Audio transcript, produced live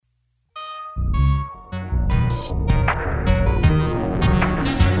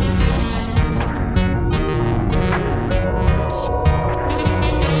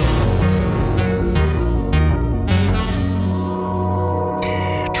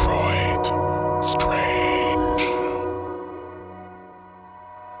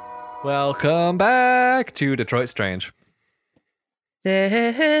Welcome back to Detroit Strange.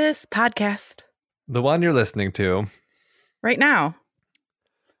 This podcast. The one you're listening to. Right now.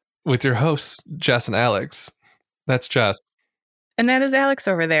 With your hosts, Jess and Alex. That's Jess. And that is Alex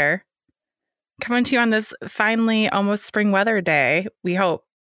over there. Coming to you on this finally almost spring weather day, we hope.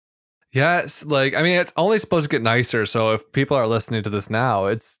 Yes, it's only supposed to get nicer, so if people are listening to this now,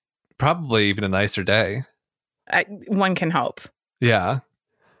 it's probably even a nicer day. One can hope. Yeah.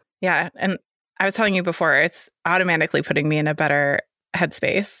 Yeah, and I was telling you before, it's automatically putting me in a better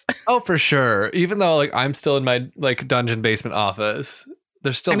headspace. Oh, for sure. Even though I'm still in my dungeon basement office,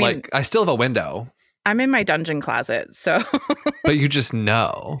 there's still I still have a window. I'm in my dungeon closet, so. But you just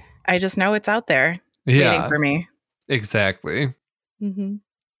know. I just know it's out there waiting for me. Exactly. Mm-hmm.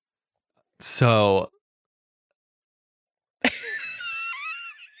 So.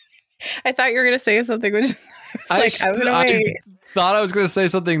 I thought you were going to say something, which I'm going to wait. Thought I was going to say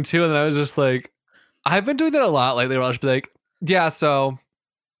something too, and then I was just like, I've been doing that a lot lately where I'll just be like, yeah, so,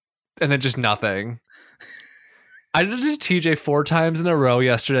 and then just nothing. I did it to TJ 4 times in a row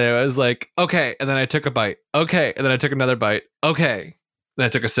yesterday. I was like, okay, and then I took a bite. Okay, and then I took another bite. Okay, then I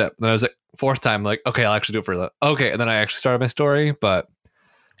took a sip. And then I was like, 4th time, like, okay, I'll actually do it for that. Okay, and then I actually started my story, but.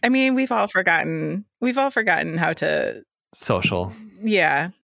 I mean, we've all forgotten how to. Social.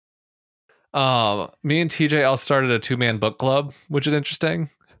 Yeah. Me and TJ all started a 2-man book club, which is interesting.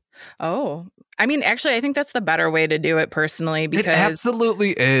 Oh, I mean, actually, I think that's the better way to do it personally, because it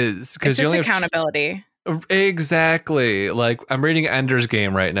absolutely is. It's just accountability. Exactly. I'm reading Ender's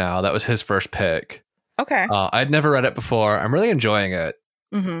Game right now. That was his first pick. Okay. I'd never read it before. I'm really enjoying it.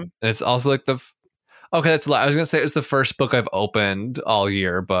 Mm-hmm. And it's also okay. That's a lot. I was gonna say it's the first book I've opened all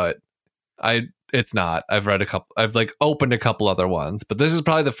year, but it's not. I've read a couple. I've opened a couple other ones, but this is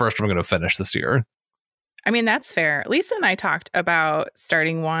probably the first one I'm going to finish this year. I mean, that's fair. Lisa and I talked about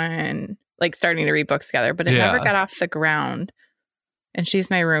starting one, starting to read books together, but it never got off the ground. And she's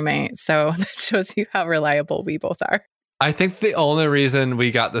my roommate, so that shows you how reliable we both are. I think the only reason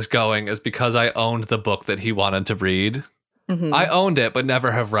we got this going is because I owned the book that he wanted to read. Mm-hmm. I owned it, but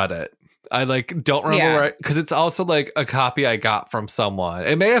never have read it. I don't remember where, because it's also a copy I got from someone.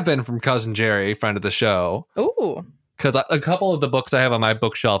 It may have been from Cousin Jerry, friend of the show. Ooh. Because a couple of the books I have on my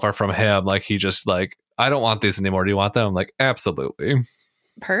bookshelf are from him. He just I don't want these anymore. Do you want them? I'm like, absolutely.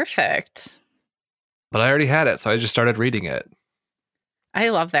 Perfect. But I already had it, so I just started reading it. I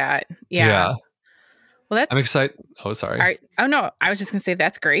love that. Yeah. Well, I'm excited. Oh, sorry. Oh, no. I was just going to say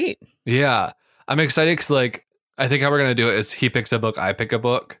that's great. Yeah. I'm excited because I think how we're going to do it is he picks a book, I pick a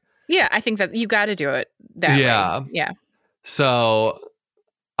book. Yeah, I think that you got to do it that way. Yeah. So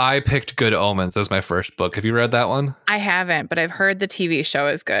I picked Good Omens as my first book. Have you read that one? I haven't, but I've heard the TV show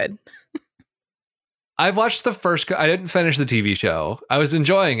is good. I've watched the first. I didn't finish the TV show. I was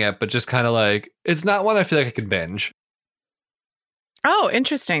enjoying it, but just kind of it's not one I feel like I could binge. Oh,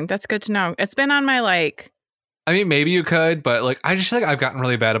 interesting. That's good to know. It's been on my I mean, maybe you could, but I just feel like I've gotten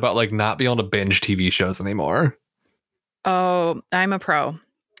really bad about not being able to binge TV shows anymore. Oh, I'm a pro.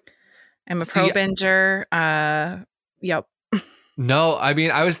 I'm a pro binger. Yep. No, I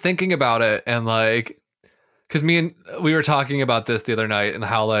mean, I was thinking about it and because we were talking about this the other night and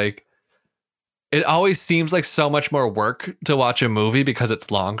how it always seems like so much more work to watch a movie because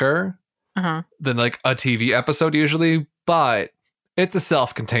it's longer than a TV episode usually, but it's a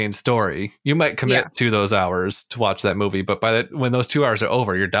self-contained story. You might commit to those hours to watch that movie, but when those 2 hours are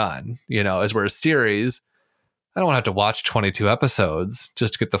over, you're done. As we're a series, I don't want to have to watch 22 episodes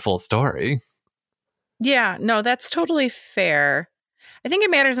just to get the full story. Yeah, no, that's totally fair. I think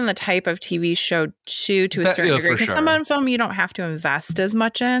it matters in the type of TV show too, to a certain degree. Because some of them you don't have to invest as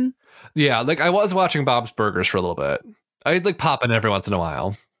much in. Yeah, I was watching Bob's Burgers for a little bit. I'd pop in every once in a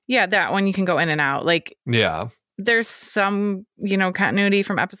while. Yeah, that one you can go in and out. Yeah. There's some, continuity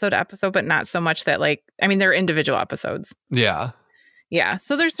from episode to episode, but not so much that they're individual episodes. Yeah. Yeah.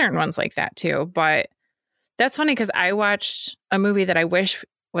 So there's certain ones like that too. But that's funny because I watched a movie that I wish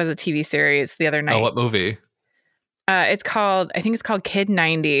was a TV series the other night. Oh, what movie? I think it's called Kid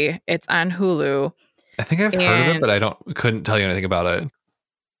 90. It's on Hulu. I think I've heard of it, but couldn't tell you anything about it.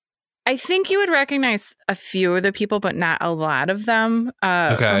 I think you would recognize a few of the people, but not a lot of them.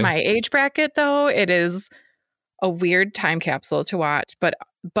 For my age bracket, though, it is a weird time capsule to watch. But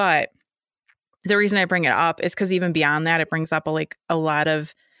the reason I bring it up is because even beyond that, it brings up a lot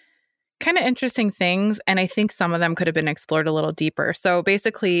of kind of interesting things. And I think some of them could have been explored a little deeper. So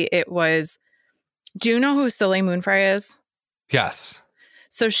basically it was, do you know who Soleil Moon Frye is? Yes.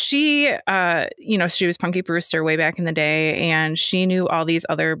 So she, she was Punky Brewster way back in the day, and she knew all these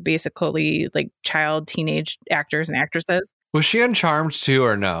other basically like child teenage actors and actresses. Was she on Charmed too,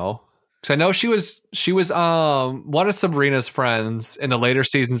 or no? Because I know she was one of Sabrina's friends in the later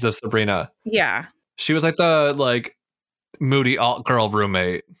seasons of Sabrina. Yeah. She was like the moody alt girl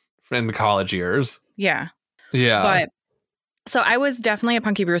roommate in the college years. Yeah. Yeah. But so I was definitely a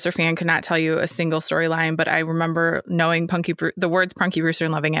Punky Brewster fan, could not tell you a single storyline, but I remember knowing the words Punky Brewster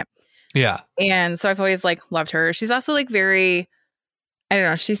and loving it. Yeah. And so I've always like loved her. She's also like very, I don't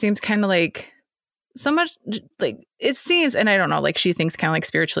know, she seems kind of like so much like it seems, and I don't know, like she thinks kind of like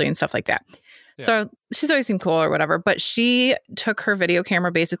spiritually and stuff like that. Yeah. So she's always seemed cool or whatever, but she took her video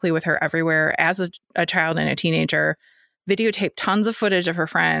camera basically with her everywhere as a child and a teenager, videotaped tons of footage of her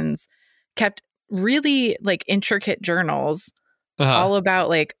friends, kept really like intricate journals all about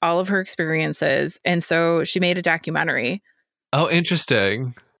like all of her experiences. And so she made a documentary. Oh,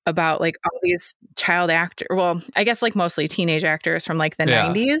 interesting. About like all these child actors. Well, I guess like mostly teenage actors from like the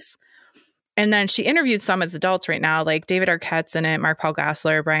 90s. And then she interviewed some as adults right now, like David Arquette's in it, Mark Paul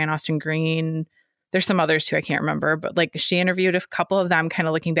Gosselaar, Brian Austin Green. There's some others too, I can't remember. But like she interviewed a couple of them, kind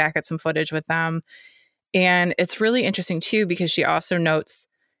of looking back at some footage with them. And it's really interesting too, because she also notes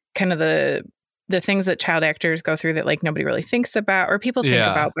kind of the things that child actors go through that like nobody really thinks about or people think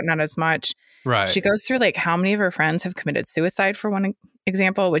about, but not as much. Right. She goes through like how many of her friends have committed suicide, for one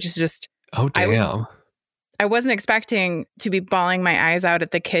example, which is just, oh, damn. I wasn't expecting to be bawling my eyes out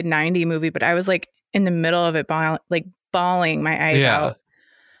at the Kid 90 movie, but I was like in the middle of it, bawling my eyes out.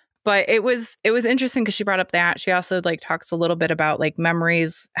 But it was interesting because she brought up that. She also like talks a little bit about like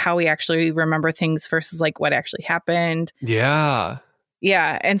memories, how we actually remember things versus like what actually happened. Yeah.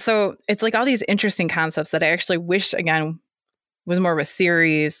 Yeah. And so it's like all these interesting concepts that I actually wish, again, was more of a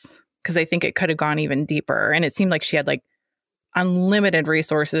series, because I think it could have gone even deeper. And it seemed like she had like unlimited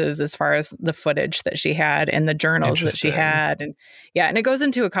resources as far as the footage that she had and the journals that she had. And and it goes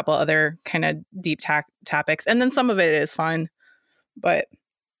into a couple other kind of deep topics. And then some of it is fun, but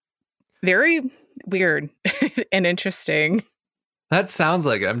very weird and interesting. That sounds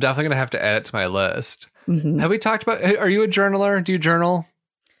like it. I'm definitely going to have to add it to my list. Mm-hmm. Have we talked about, are you a journaler? Do you journal?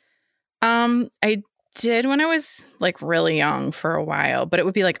 I did when I was like really young for a while, but it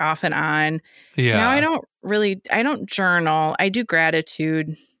would be like off and on. Yeah. Now I don't journal. I do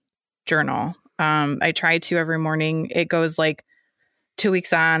gratitude journal. I try to every morning. It goes like 2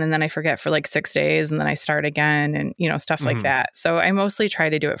 weeks on and then I forget for like 6 days and then I start again and, stuff like that. So I mostly try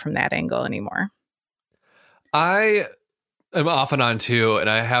to do it from that angle anymore. I am off and on too, and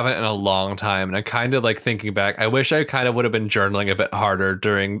I haven't in a long time. And I kind of like thinking back, I wish I kind of would have been journaling a bit harder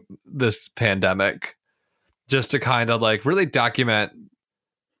during this pandemic, just to kind of like really document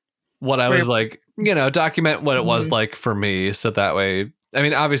what I was like, document what it was like for me. So that way, I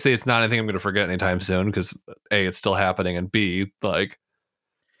mean, obviously it's not anything I'm going to forget anytime soon because A, it's still happening, and B, like,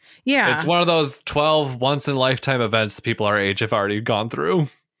 it's one of those 12 once in a lifetime events that people our age have already gone through.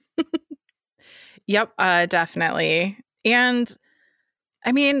 Yep, definitely. And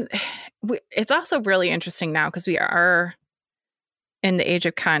I mean, it's also really interesting now because we are in the age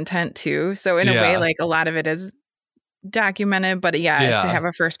of content too. So in a way, like a lot of it is documented, but to have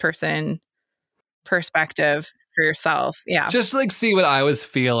a first person perspective for yourself. Yeah. Just like see what I was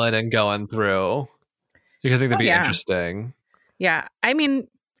feeling and going through. You think that'd be interesting. Yeah. I mean,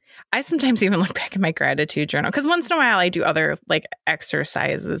 I sometimes even look back at my gratitude journal because once in a while I do other like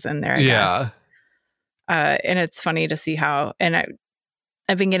exercises in there. I guess. And it's funny to see how, and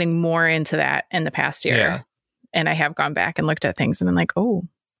I've been getting more into that in the past year. Yeah. And I have gone back and looked at things and been like, oh,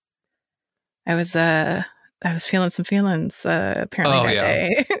 I was feeling some feelings apparently that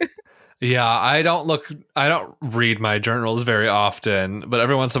day. Yeah, I don't read my journals very often, but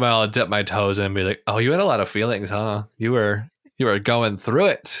every once in a while I dip my toes in and be like, oh, you had a lot of feelings, huh? You were going through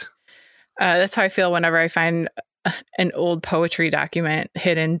it. That's how I feel whenever I find an old poetry document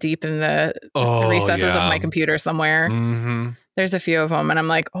hidden deep in the recesses of my computer somewhere. Mm-hmm. There's a few of them and I'm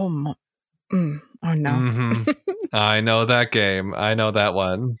like, oh no. Mm-hmm. I know that game. I know that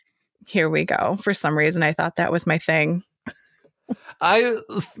one. Here we go. For some reason, I thought that was my thing.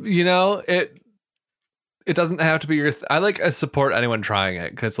 It doesn't have to be your I support anyone trying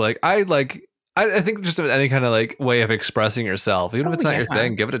it because I think just any kind of like way of expressing yourself, even if it's not your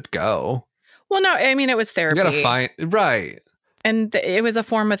thing, give it a go. Well, no, I mean, it was therapy. You gotta find right. And it was a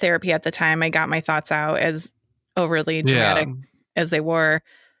form of therapy at the time. I got my thoughts out, as overly dramatic as they were,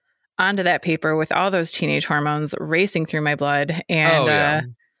 onto that paper with all those teenage hormones racing through my blood.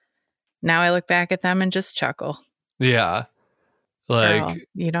 And Now I look back at them and just chuckle. Yeah. Like, girl,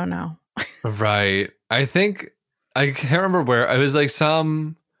 you don't know. Right. I think I can't remember where I was like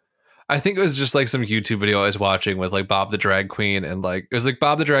I think it was just like some YouTube video I was watching with like Bob the Drag Queen and like it was like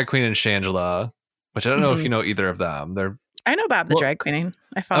Bob the Drag Queen and Shangela, which I don't know if you know either of them. I know Bob the Drag Queen.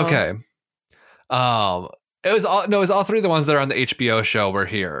 I follow. Okay. It was all three of the ones that are on the HBO show were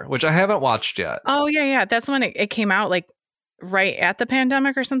here, which I haven't watched yet. Oh yeah. That's the one it came out like right at the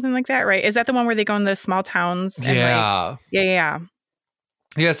pandemic or something like that, right? Is that the one where they go in the small towns? And yeah. Yeah.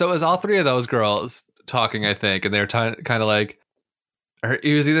 Yeah, so it was all three of those girls talking, I think, and they were kind of like,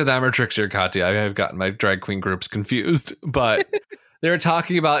 it was either them or Trixie or Katya. I've gotten my drag queen groups confused, but they were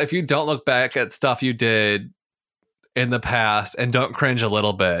talking about if you don't look back at stuff you did in the past and don't cringe a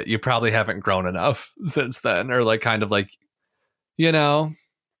little bit, you probably haven't grown enough since then, or like kind of like, you know.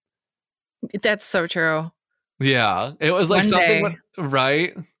 That's so true. Yeah, it was like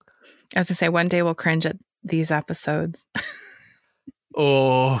right? I was gonna say one day we'll cringe at these episodes.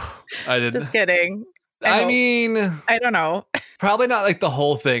 Oh, I did. Just kidding. I mean, I don't know. Probably not like the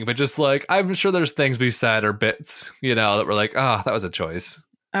whole thing, but just like I'm sure there's things we said or bits, that were like, oh, that was a choice.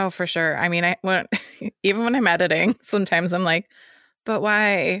 Oh, for sure. I mean, even when I'm editing, sometimes I'm like, but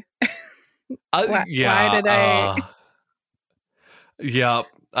why? Why did I? Yep,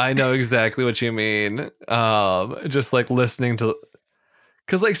 I know exactly what you mean. Just like listening to.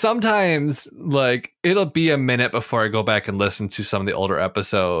 Because like sometimes like it'll be a minute before I go back and listen to some of the older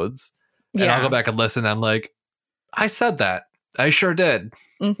episodes. And I'll go back and listen. I'm like, I said that. I sure did.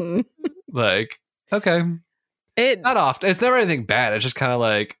 Mm-hmm. Like, okay. Not often. It's never anything bad. It's just kind of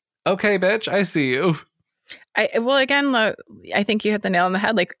like, okay, bitch, I see you. Again, I think you hit the nail on the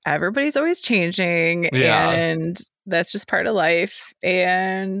head. Like everybody's always changing. Yeah. And that's just part of life.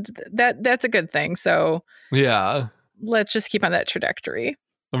 And that's a good thing. So yeah. Let's just keep on that trajectory.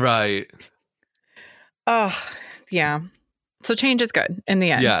 Right. Oh, yeah. So change is good in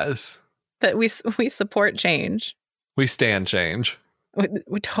the end. Yes. That we support change. We stand change.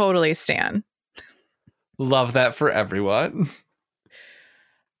 We totally stand. Love that for everyone.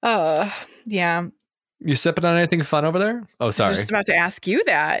 Yeah. You sipping on anything fun over there? Oh, sorry. I was just about to ask you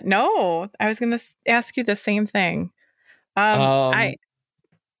that. No, I was going to ask you the same thing. Oh,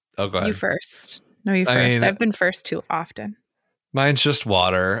 go ahead. You first. No, you first. I've been first too often. Mine's just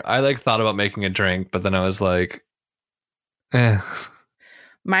water. I like thought about making a drink, but then I was like,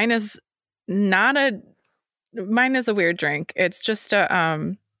 Mine is a weird drink. It's just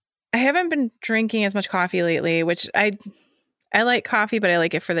I haven't been drinking as much coffee lately, which I like coffee, but I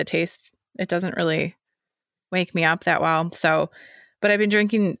like it for the taste. It doesn't really wake me up that well. So, but I've been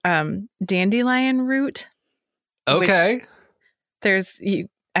drinking dandelion root. Okay. I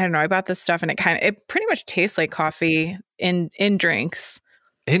don't know. I bought this stuff and it pretty much tastes like coffee in drinks.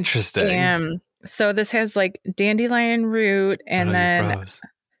 Interesting. So this has like dandelion root and then.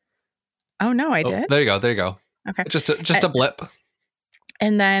 Oh no, I did. There you go. Okay. Just a blip.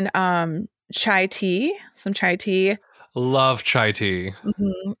 And then chai tea, some chai tea. Love chai tea.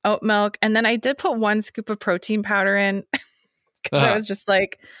 Mm-hmm. Oat milk. And then I did put 1 scoop of protein powder in because I was just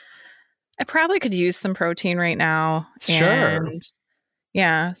like, I probably could use some protein right now. Sure. And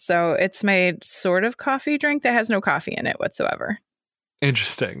yeah. So it's my sort of coffee drink that has no coffee in it whatsoever.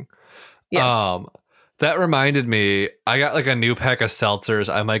 Interesting. Yes. That reminded me, I got like a new pack of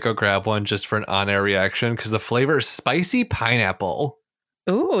seltzers. I might go grab one just for an on-air reaction because the flavor is spicy pineapple.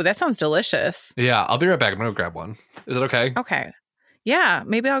 Ooh, that sounds delicious. Yeah, I'll be right back. I'm going to grab one. Is it okay? Okay. Yeah,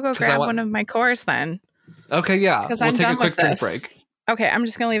 maybe I'll go grab one of my cores then. Okay, yeah. Because I'm done with this. Drink break. Okay, I'm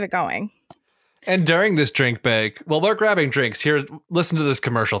just going to leave it going. And during this drink break, while we're grabbing drinks, here, listen to this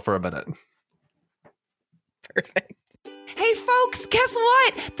commercial for a minute. Perfect. Hey folks, guess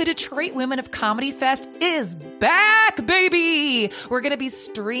what? The Detroit Women of Comedy Fest is back, baby! We're going to be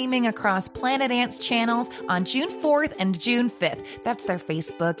streaming across Planet Ants channels on June 4th and June 5th. That's their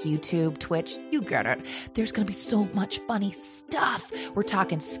Facebook, YouTube, Twitch. You get it. There's going to be so much funny stuff. We're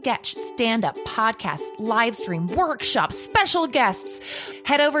talking sketch, stand-up, podcast, live stream, workshops, special guests.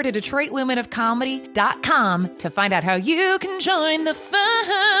 Head over to DetroitWomenOfComedy.com to find out how you can join the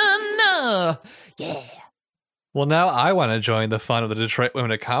fun. Yeah. Well, now I want to join the fun of the Detroit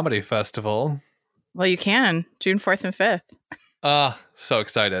Women of Comedy Festival. Well, you can. June 4th and 5th. So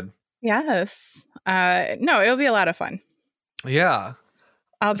excited. Yes. No, it'll be a lot of fun. Yeah.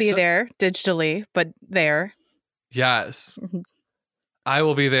 I'll be there digitally, but there. Yes. Mm-hmm. I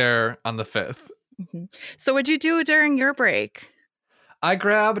will be there on the 5th. Mm-hmm. So what'd you do during your break? I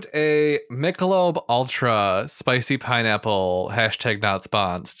grabbed a Michelob Ultra spicy pineapple #not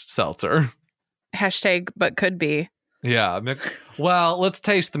sponsored seltzer. # but could be. Yeah. Well, let's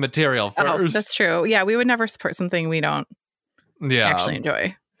taste the material first. Oh, that's true. Yeah, we would never support something we don't actually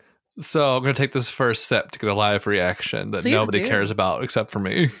enjoy. So I'm going to take this first sip to get a live reaction that nobody cares about except for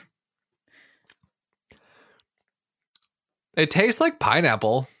me. It tastes like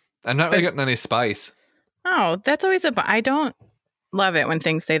pineapple. I'm not really getting any spice. Oh, that's always I don't love it when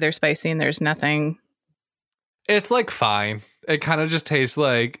things say they're spicy and there's nothing. It's like fine. It kind of just tastes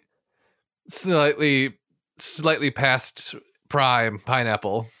like slightly past prime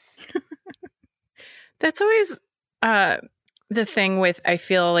pineapple. That's always the thing with, I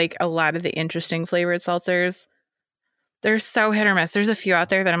feel like a lot of the interesting flavored seltzers, they're so hit or miss. There's a few out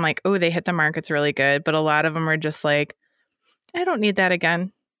there that I'm like, oh, they hit the mark. It's really good. But a lot of them are just like, I don't need that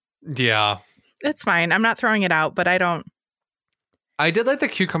again. Yeah. It's fine. I'm not throwing it out, but I don't. I did like the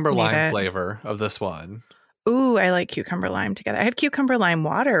cucumber lime flavor of this one. Ooh, I like cucumber lime together. I have cucumber lime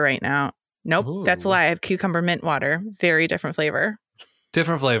water right now. Nope, Ooh. That's a lie. I have cucumber mint water. Very different flavor.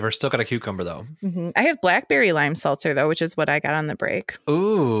 Different flavor. Still got a cucumber, though. Mm-hmm. I have blackberry lime seltzer, though, which is what I got on the break.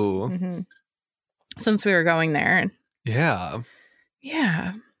 Ooh. Mm-hmm. Since we were going there. Yeah.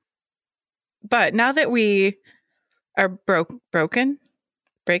 Yeah. But now that we are broken.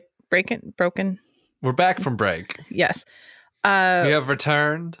 We're back from break. Yes. We have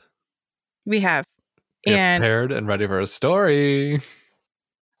returned. We have. We are prepared and ready for a story.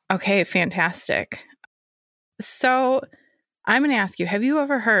 Okay, fantastic. So I'm going to ask you, have you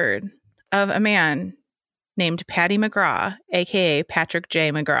ever heard of a man named Patty McGraw, a.k.a. Patrick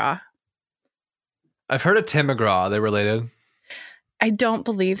J. McGraw? I've heard of Tim McGraw. Are they related? I don't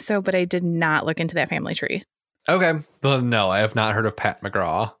believe so, but I did not look into that family tree. Okay. Well, no, I have not heard of Pat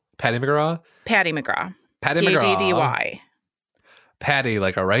McGraw. Patty McGraw? Patty McGraw. Patty McGraw. P-A-D-D-Y. Patty,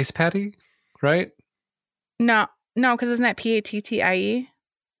 like a rice patty, right? No, because isn't that P-A-T-T-I-E?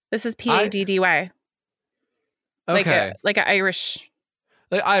 This is P-A-D-D-Y. Okay. Like an Irish.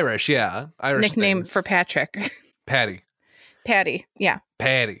 Like Irish, yeah. Irish nickname things. for Patrick. Patty, yeah.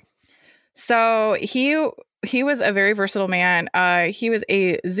 Patty. So he was a very versatile man. He was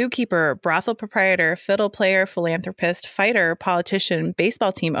a zookeeper, brothel proprietor, fiddle player, philanthropist, fighter, politician,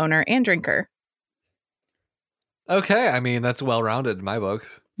 baseball team owner, and drinker. Okay. I mean, that's well-rounded in my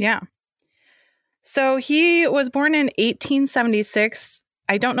books. Yeah. So he was born in 1876.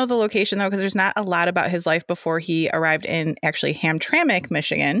 I don't know the location, though, because there's not a lot about his life before he arrived in actually Hamtramck,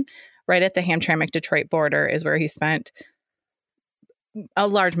 Michigan. Right at the Hamtramck-Detroit border is where he spent a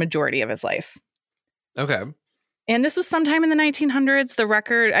large majority of his life. Okay. And this was sometime in the 1900s. The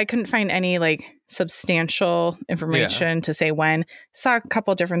record, I couldn't find any substantial information to say when. Saw a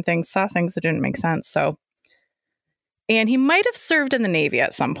couple different things, saw things that didn't make sense. So, and he might have served in the Navy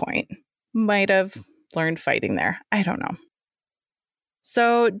at some point. Might have learned fighting there. I don't know.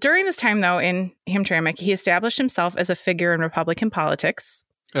 So during this time, though, in Hamtramck, he established himself as a figure in Republican politics.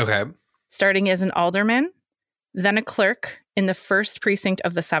 Okay. Starting as an alderman, then a clerk in the 1st precinct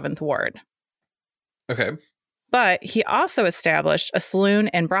of the 7th ward. Okay. But he also established a saloon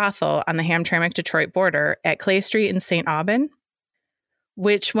and brothel on the Hamtramck-Detroit border at Clay Street in St. Aubin,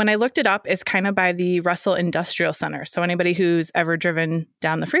 which, when I looked it up, is kind of by the Russell Industrial Center. So anybody who's ever driven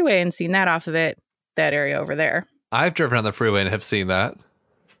down the freeway and seen that off of it, that area over there. I've driven on the freeway and have seen that.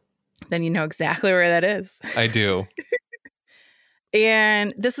 Then you know exactly where that is. I do.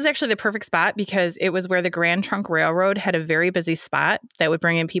 And this is actually the perfect spot because it was where the Grand Trunk Railroad had a very busy spot that would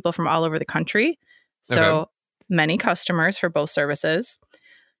bring in people from all over the country. So many customers for both services.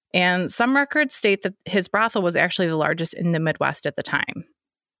 And some records state that his brothel was actually the largest in the Midwest at the time.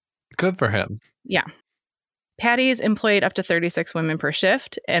 Good for him. Yeah. Patty's employed up to 36 women per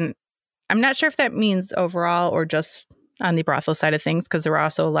shift. And I'm not sure if that means overall or just on the brothel side of things, because there were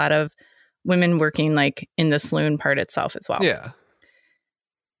also a lot of women working in the saloon part itself as well. Yeah.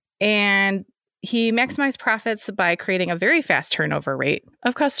 And he maximized profits by creating a very fast turnover rate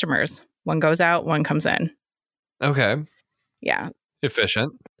of customers. One goes out, one comes in. Okay. Yeah.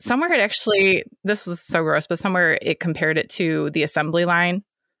 Efficient. Somewhere it actually, this was so gross, but somewhere it compared it to the assembly line.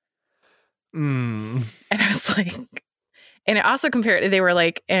 And I was like, and it also compared, they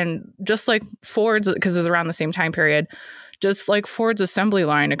were and just like Ford's, because it was around the same time period, just like Ford's assembly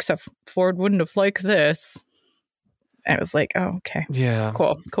line, except Ford wouldn't have liked this. I was like, oh, okay. Yeah.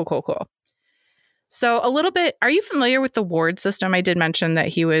 Cool. So a little bit, are you familiar with the ward system? I did mention that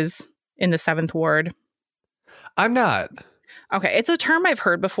he was in the 7th ward. I'm not. Okay. It's a term I've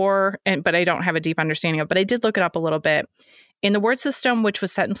heard before, but I don't have a deep understanding of, but I did look it up a little bit. In the ward system, which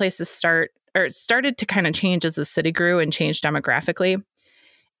was set in place to started to kind of change as the city grew and changed demographically.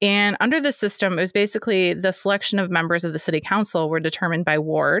 And under the system, it was basically the selection of members of the city council were determined by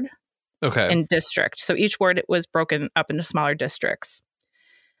ward. in district. So each ward was broken up into smaller districts.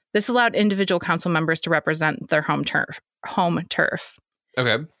 This allowed individual council members to represent their home turf.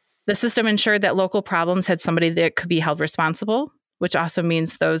 Okay. The system ensured that local problems had somebody that could be held responsible, which also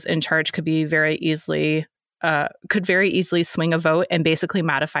means those in charge could very easily swing a vote and basically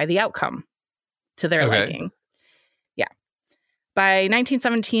modify the outcome to their liking. Yeah. By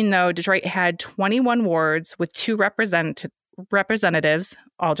 1917, though, Detroit had 21 wards with 2 representatives,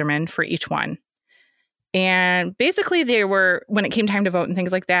 aldermen, for each one. And basically they were, when it came time to vote and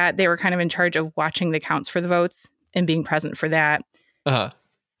things like that, they were kind of in charge of watching the counts for the votes and being present for that.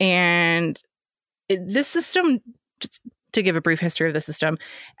 And this system, just to give a brief history of the system,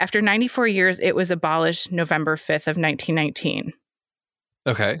 after 94 years, it was abolished November 5th of 1919.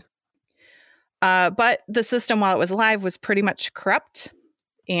 Okay. But the system, while it was alive, was pretty much corrupt.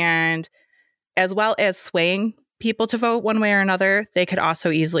 And as well as swaying people to vote one way or another, they could also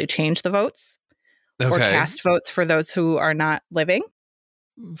easily change the votes or cast votes for those who are not living.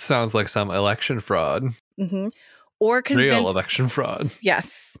 Sounds like some election fraud. Mm-hmm. Or real election fraud.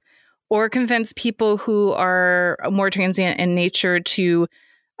 Yes. Or convince people who are more transient in nature to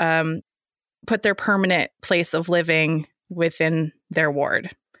put their permanent place of living within their ward.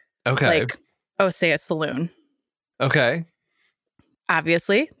 Okay. Like, say a saloon. Okay.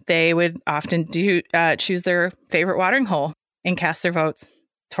 Obviously, they would often choose their favorite watering hole and cast their votes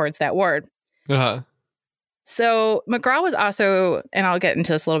towards that ward. So McGraw was also, and I'll get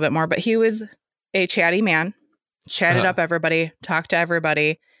into this a little bit more, but he was a chatty man, chatted up everybody, talked to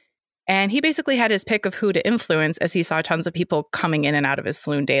everybody. And he basically had his pick of who to influence as he saw tons of people coming in and out of his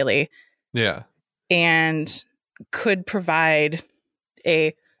saloon daily. Yeah. And could provide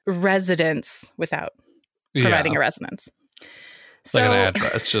a residence without providing a residence. So, like an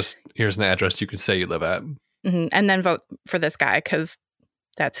address. Just here's an address you can say you live at. And then vote for this guy because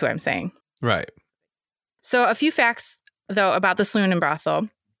that's who I'm saying. Right. So a few facts, though, about the saloon and brothel.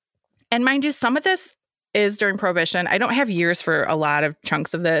 And mind you, some of this is during Prohibition. I don't have years for a lot of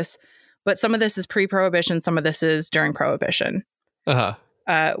chunks of this, but some of this is pre-Prohibition. Some of this is during Prohibition.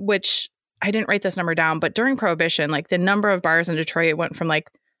 Which I didn't write this number down, but during Prohibition, like the number of bars in Detroit went from like,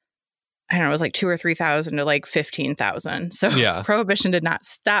 I don't know, it was like 2,000 or 3,000 to like 15,000. So Prohibition did not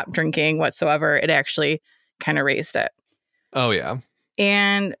stop drinking whatsoever. It actually kind of raised it. Oh, yeah.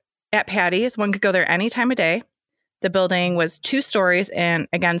 And at Patty's, one could go there any time of day. The building was 2 stories and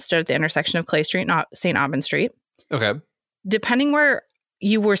again stood at the intersection of Clay Street and St. Aubin Street. Okay. Depending where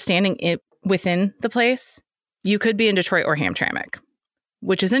you were standing within the place, you could be in Detroit or Hamtramck,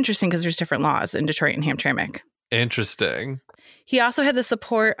 which is interesting because there's different laws in Detroit and Hamtramck. Interesting. He also had the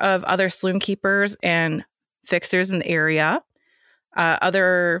support of other saloon keepers and fixers in the area,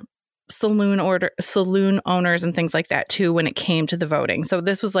 other saloon owners and things like that too when it came to the voting. So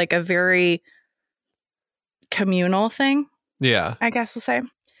this was like a very communal thing. Yeah. I guess we'll say.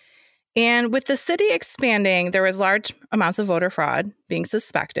 And with the city expanding, there was large amounts of voter fraud being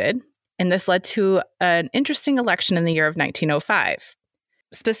suspected. And this led to an interesting election in the year of 1905.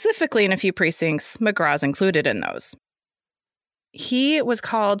 Specifically in a few precincts, McGraw's included in those. He was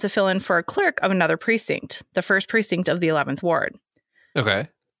called to fill in for a clerk of another precinct, the first precinct of the 11th Ward. Okay.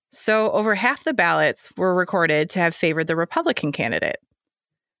 So over half the ballots were recorded to have favored the Republican candidate.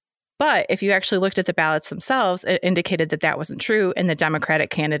 But if you actually looked at the ballots themselves, it indicated that that wasn't true and the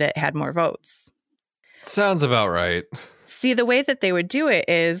Democratic candidate had more votes. Sounds about right. See, the way that they would do it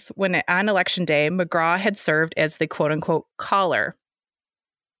is when on election day, McGraw had served as the quote unquote caller.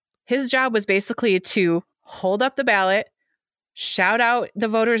 His job was basically to hold up the ballot, shout out the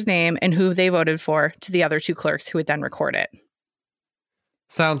voter's name and who they voted for to the other 2 clerks who would then record it.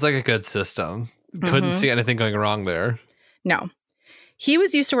 Sounds like a good system. Couldn't see anything going wrong there. No. He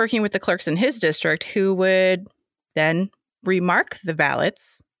was used to working with the clerks in his district who would then remark the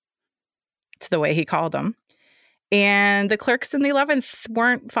ballots to the way he called them. And the clerks in the 11th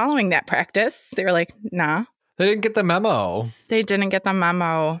weren't following that practice. They were like, nah. They didn't get the memo. They didn't get the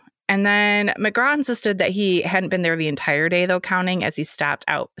memo. And then McGraw insisted that he hadn't been there the entire day, though, counting as he stepped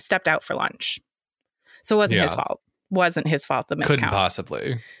out for lunch. So it wasn't his fault. Wasn't his fault, the miscount. Couldn't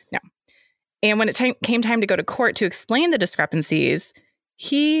possibly. No. And when it came time to go to court to explain the discrepancies,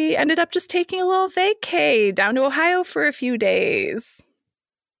 he ended up just taking a little vacay down to Ohio for a few days.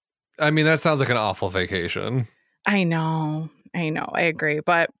 I mean, that sounds like an awful vacation. I know. I agree.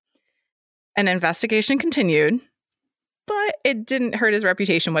 But an investigation continued, but it didn't hurt his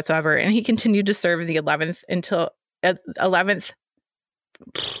reputation whatsoever. And he continued to serve in the 11th until 11th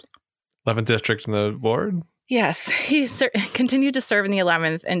district in the ward? Yes, he continued to serve in the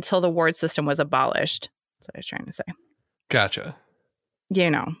 11th until the ward system was abolished. That's what I was trying to say. Gotcha.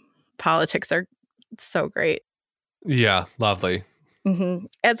 politics are so great. Yeah, lovely. Mm-hmm.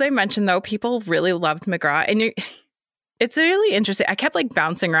 As I mentioned, though, people really loved McGraw. And it's really interesting. I kept like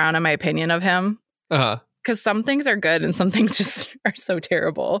bouncing around on my opinion of him. Uh-huh. Because some things are good and some things just are so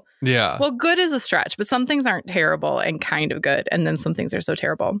terrible. Yeah. Well, good is a stretch, but some things aren't terrible and kind of good. And then some things are so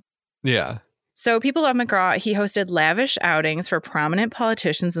terrible. Yeah. So people love McGraw. He hosted lavish outings for prominent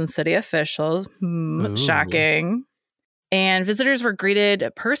politicians and city officials. Shocking. And visitors were greeted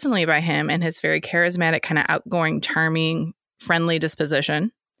personally by him and his very charismatic, kind of outgoing, charming, friendly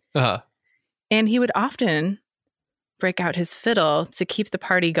disposition. Uh-huh. And he would often break out his fiddle to keep the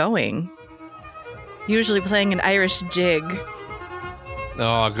party going, usually playing an Irish jig.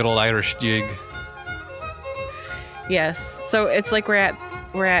 Oh, good old Irish jig. Yes. So it's like we're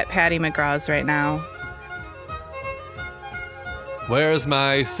at Patty McGraw's right now. Where's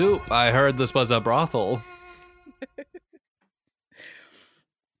my soup? I heard this was a brothel.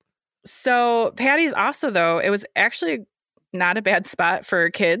 So Patty's also, though, it was actually not a bad spot for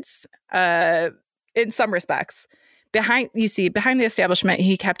kids in some respects. Behind the establishment,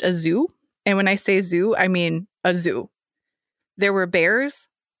 he kept a zoo. And when I say zoo, I mean a zoo. There were bears,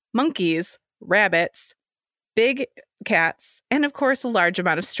 monkeys, rabbits, big cats, and of course, a large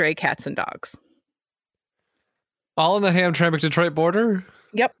amount of stray cats and dogs. All on the Hamtramck-Detroit border?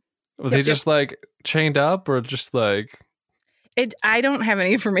 Yep. Were they just like chained up or just like... I don't have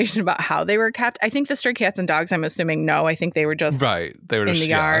any information about how they were kept. I think the stray cats and dogs, I'm assuming, no. I think they were just right. They were in just, the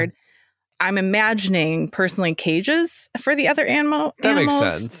yard. I'm imagining personally cages for the other animals. That makes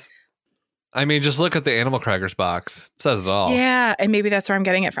sense. I mean, just look at the Animal Crackers box. It says it all. Yeah, and maybe that's where I'm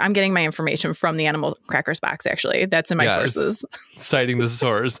getting it from. I'm getting my information from the Animal Crackers box, actually. That's in my sources. Citing the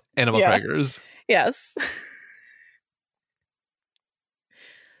source, Animal Crackers. Yes.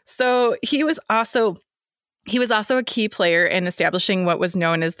 So he was also a key player in establishing what was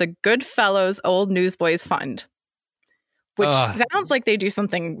known as the Goodfellows Old Newsboys Fund, which sounds like they do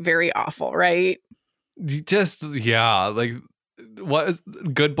something very awful, right? Just, like... What is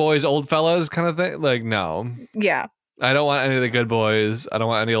good boys, old fellas kind of thing? Like, no. Yeah. I don't want any of the good boys. I don't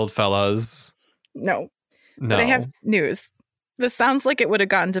want any old fellas. No. But I have news. This sounds like it would have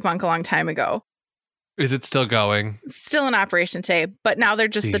gotten debunked a long time ago. Is it still going? It's still in operation today, but now they're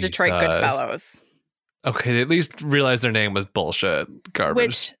just the Detroit Goodfellows. Okay, they at least realized their name was bullshit.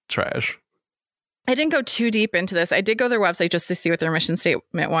 Garbage. Trash. I didn't go too deep into this. I did go to their website just to see what their mission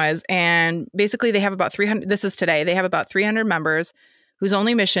statement was. And basically they have about 300, this is today, they have about 300 members whose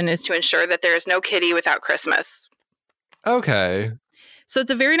only mission is to ensure that there is no kitty without Christmas. Okay. So it's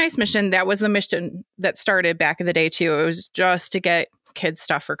a very nice mission. That was the mission that started back in the day too. It was just to get kids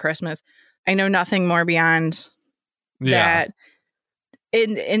stuff for Christmas. I know nothing more beyond that.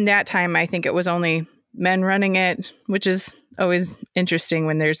 In that time, I think it was only men running it, which is always interesting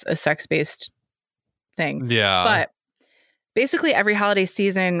when there's a sex-based thing. Yeah. But basically every holiday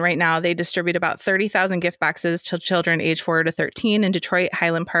season right now, they distribute about 30,000 gift boxes to children age 4 to 13 in Detroit,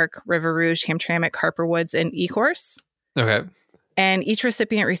 Highland Park, River Rouge, Hamtramck, Harper Woods, and Ecorse. Okay. And each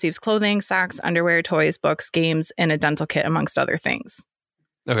recipient receives clothing, socks, underwear, toys, books, games, and a dental kit, amongst other things.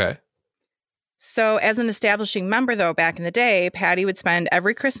 Okay. So as an establishing member, though, back in the day, Patty would spend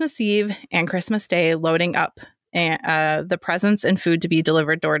every Christmas Eve and Christmas Day loading up the presents and food to be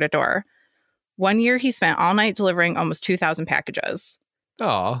delivered door to door. One year, he spent all night delivering almost 2,000 packages.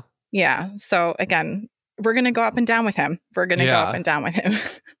 Oh. Yeah. So again, we're going to go up and down with him.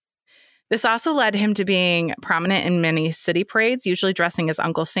 This also led him to being prominent in many city parades, usually dressing as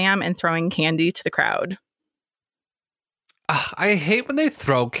Uncle Sam and throwing candy to the crowd. I hate when they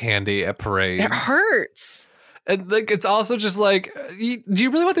throw candy at parades. It hurts. And like, it's also just like, do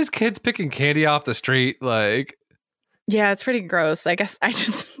you really want these kids picking candy off the street? Like, yeah, it's pretty gross. I guess I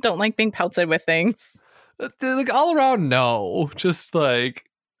just don't like being pelted with things. Like all around, no. Just like,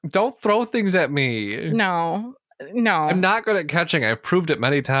 don't throw things at me. No. I'm not good at catching. I've proved it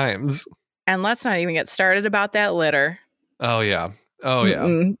many times. And let's not even get started about that litter. Oh, yeah. Oh,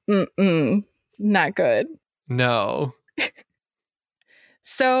 yeah. Not good. No.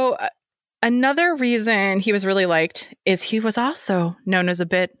 So another reason he was really liked is he was also known as a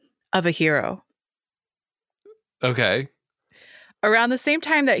bit of a hero. Okay. Around the same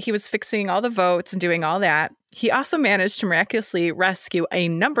time that he was fixing all the votes and doing all that, he also managed to miraculously rescue a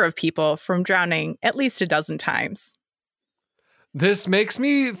number of people from drowning at least a dozen times. This makes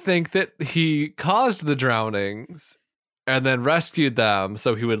me think that he caused the drownings and then rescued them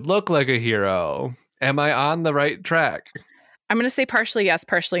so he would look like a hero. Am I on the right track? I'm going to say partially yes,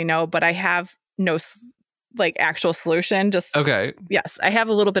 partially no, but I have no actual solution. Just okay. Yes, I have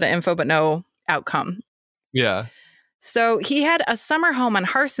a little bit of info, but no outcome. Yeah. So he had a summer home on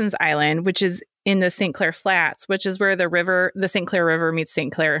Harson's Island, which is in the St. Clair Flats, which is where the St. Clair River meets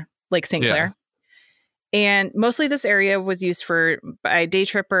Lake St. Clair. And mostly this area was used by day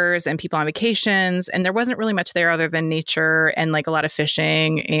trippers and people on vacations. And there wasn't really much there other than nature and like a lot of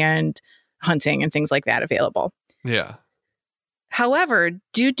fishing and hunting and things like that available. Yeah. However,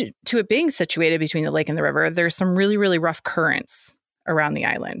 due to it being situated between the lake and the river, there's some really, really rough currents around the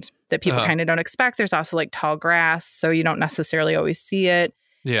island that people kind of don't expect. There's also like tall grass, so you don't necessarily always see it.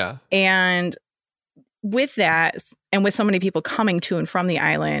 Yeah. And with that, and with so many people coming to and from the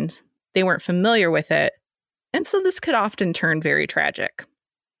island, they weren't familiar with it. And so this could often turn very tragic.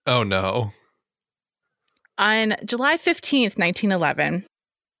 Oh, no. On July 15th, 1911,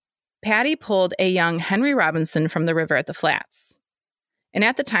 Patty pulled a young Henry Robinson from the river at the Flats. And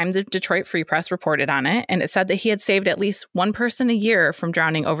at the time, the Detroit Free Press reported on it, and it said that he had saved at least one person a year from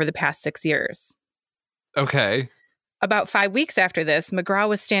drowning over the past 6 years. Okay. About 5 weeks after this, McGraw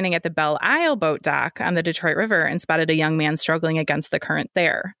was standing at the Belle Isle boat dock on the Detroit River and spotted a young man struggling against the current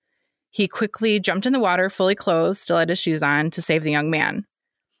there. He quickly jumped in the water, fully clothed, still had his shoes on, to save the young man.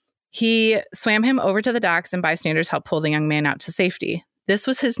 He swam him over to the docks, and bystanders helped pull the young man out to safety. This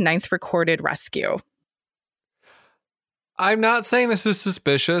was his 9th recorded rescue. I'm not saying this is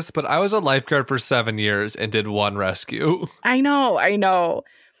suspicious, but I was a lifeguard for 7 years and did one rescue. I know.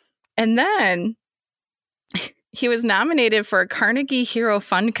 And then he was nominated for a Carnegie Hero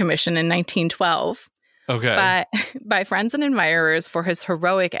Fund Commission in 1912. Okay. By friends and admirers for his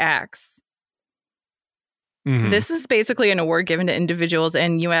heroic acts. Mm-hmm. This is basically an award given to individuals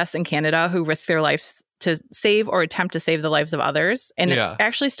in U.S. and Canada who risk their lives to save or attempt to save the lives of others. And it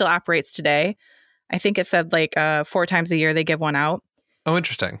actually still operates today. I think it said like 4 times a year they give one out. Oh,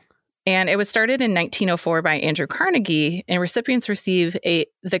 interesting. And it was started in 1904 by Andrew Carnegie, and recipients receive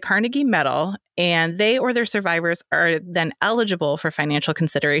the Carnegie Medal, and they or their survivors are then eligible for financial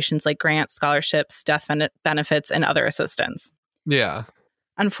considerations like grants, scholarships, death benefits, and other assistance. Yeah.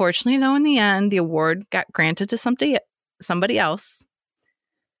 Unfortunately, though, in the end, the award got granted to somebody else.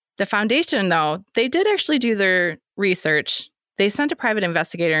 The foundation, though, they did actually do their research. They sent a private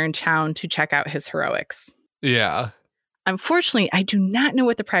investigator in town to check out his heroics. Yeah. Unfortunately, I do not know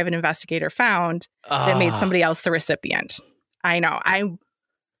what the private investigator found that made somebody else the recipient. I know. I'm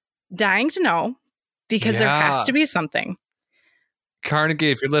dying to know because there has to be something.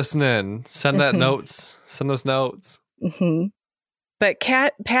 Carnegie, if you're listening, send that notes. Send those notes. Mm-hmm. But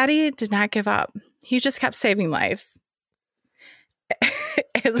Patty did not give up. He just kept saving lives.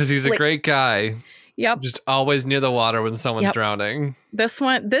 Because he's a great guy. Yep. Just always near the water when someone's drowning. This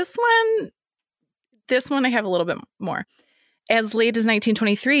one, I have a little bit more. As late as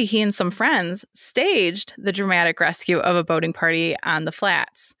 1923, he and some friends staged the dramatic rescue of a boating party on the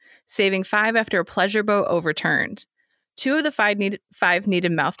Flats, saving 5 after a pleasure boat overturned. 2 of the 5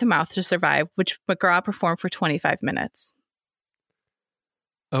 needed mouth-to-mouth to survive, which McGraw performed for 25 minutes.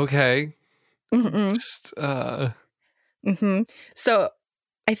 Okay. Mm-mm. Just, Mm-hmm. So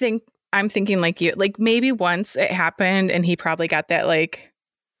I'm thinking like you, like maybe once it happened and he probably got that like,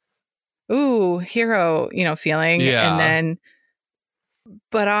 ooh, hero, feeling. Yeah. And then,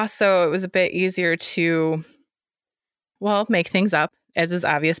 but also it was a bit easier to, make things up, as is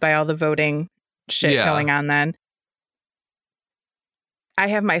obvious by all the voting shit going on then. I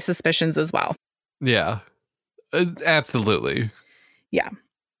have my suspicions as well. Yeah. Absolutely. Yeah.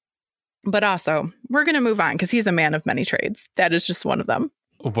 But also, we're going to move on because he's a man of many trades. That is just one of them.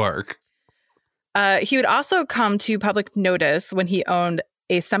 Work. He would also come to public notice when he owned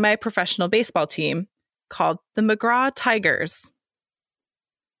a semi-professional baseball team called the McGraw Tigers.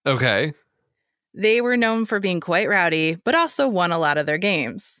 Okay. They were known for being quite rowdy, but also won a lot of their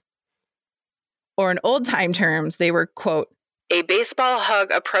games. Or in old-time terms, they were, quote, a baseball hug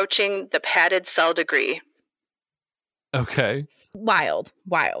approaching the padded cell degree. Okay. Wild.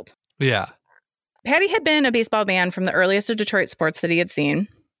 Yeah. Patty had been a baseball fan from the earliest of Detroit sports that he had seen.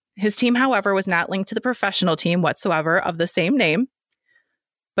 His team, however, was not linked to the professional team whatsoever of the same name,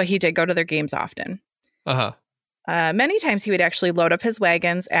 but he did go to their games often. Uh-huh. Many times he would actually load up his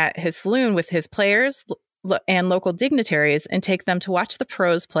wagons at his saloon with his players and local dignitaries and take them to watch the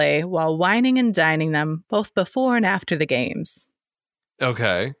pros play while wining and dining them both before and after the games.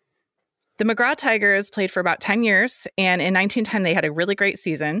 Okay. The McGraw Tigers played for about 10 years, and in 1910 they had a really great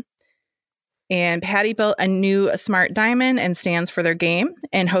season. And Patty built a new smart diamond and stands for their game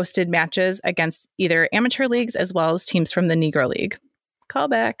and hosted matches against either amateur leagues as well as teams from the Negro League. Call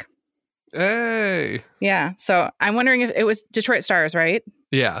back. Hey. Yeah. So I'm wondering if it was Detroit Stars, right?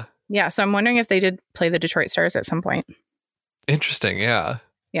 Yeah. Yeah. So I'm wondering if they did play the Detroit Stars at some point. Interesting. Yeah.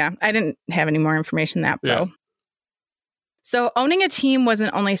 Yeah. I didn't have any more information than that, though. So owning a team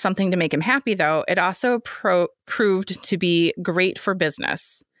wasn't only something to make him happy, though. It also proved to be great for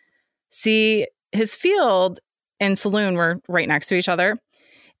business. See, his field and saloon were right next to each other,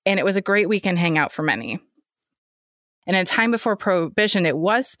 and it was a great weekend hangout for many. And in a time before Prohibition, it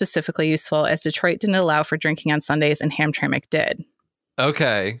was specifically useful as Detroit didn't allow for drinking on Sundays and Hamtramck did.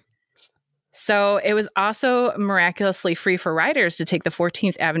 Okay. So it was also miraculously free for riders to take the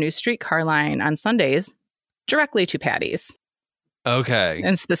 14th Avenue streetcar line on Sundays directly to Patty's. Okay.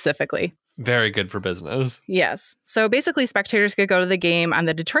 And specifically. Very good for business. Yes. So basically, spectators could go to the game on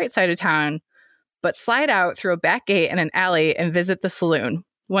the Detroit side of town, but slide out through a back gate in an alley and visit the saloon.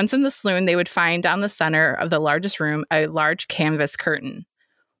 Once in the saloon, they would find down the center of the largest room a large canvas curtain.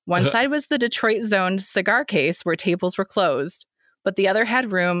 One side was the Detroit zoned cigar case where tables were closed, but the other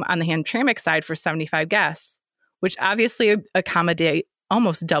had room on the Hamtramck side for 75 guests, which obviously accommodate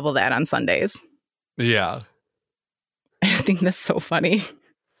almost double that on Sundays. Yeah. I think that's so funny.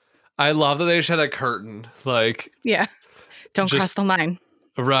 I love that they just had a curtain. Like, yeah. Don't cross the line.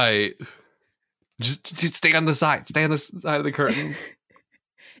 Right. Just stay on the side. Stay on the side of the curtain.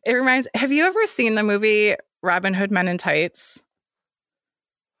 It reminds, have you ever seen the movie Robin Hood Men in Tights?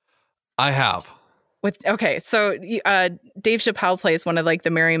 I have. So Dave Chappelle plays one of like the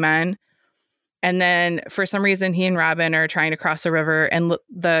merry men. And then for some reason, he and Robin are trying to cross a river. And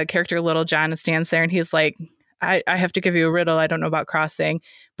the character Little John stands there and he's like, I have to give you a riddle. I don't know about crossing.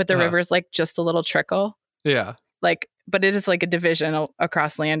 But the river's like just a little trickle. Yeah. Like, but it is like a division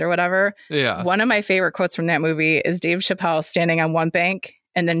across land or whatever. Yeah. One of my favorite quotes from that movie is Dave Chappelle standing on one bank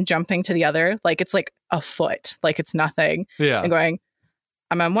and then jumping to the other. Like it's like a foot. Like it's nothing. Yeah. And going,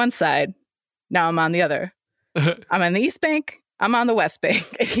 I'm on one side. Now I'm on the other. I'm on the East Bank. I'm on the West Bank.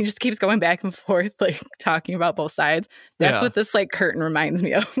 And he just keeps going back and forth, like talking about both sides. That's what this like curtain reminds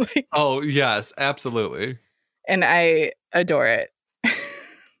me of. Like, oh, yes, absolutely. And I adore it.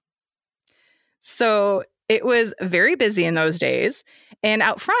 So it was very busy in those days. And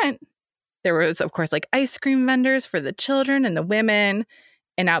out front, there was, of course, like ice cream vendors for the children and the women.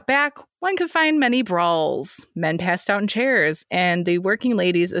 And out back, one could find many brawls. Men passed out in chairs, and the working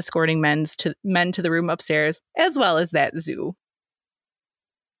ladies escorting men to the room upstairs, as well as that zoo.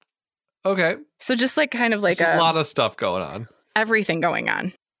 Okay. So just like kind of like a lot of stuff going on. Everything going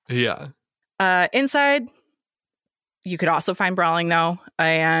on. Yeah. Inside, you could also find brawling, though,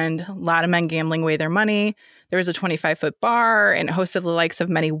 and a lot of men gambling away their money. There was a 25-foot bar, and it hosted the likes of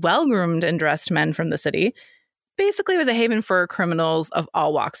many well-groomed and dressed men from the city. Basically, it was a haven for criminals of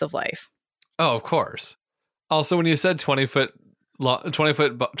all walks of life. Oh, of course. Also, when you said 25-foot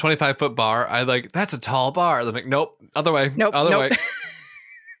bar, I like, that's a tall bar. I'm like, nope, other way. Nope, other way.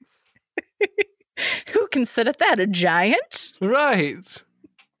 Who considered that a giant? Right.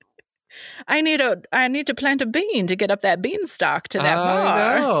 I need to plant a bean to get up that beanstalk to that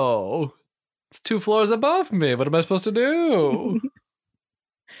bar. No, it's 2 floors above me. What am I supposed to do?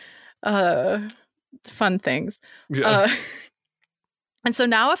 Fun things. Yes. And so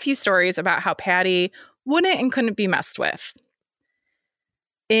now a few stories about how Patty wouldn't and couldn't be messed with.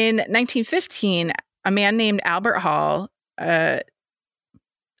 In 1915, a man named Albert Hall. I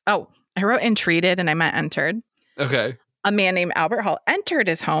wrote entreated and I meant entered. Okay. A man named Albert Hall entered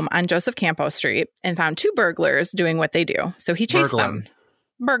his home on Joseph Campo Street and found 2 burglars doing what they do. So he chased them.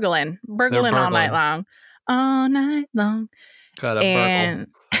 Burgling all night long. All night long. Got a and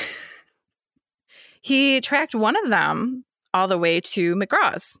he tracked one of them all the way to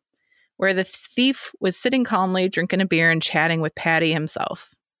McGraw's, where the thief was sitting calmly, drinking a beer and chatting with Patty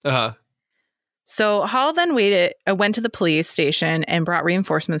himself. Uh-huh. So Hall then went to the police station and brought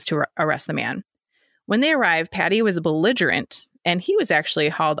reinforcements to arrest the man. When they arrived, Patty was belligerent, and he was actually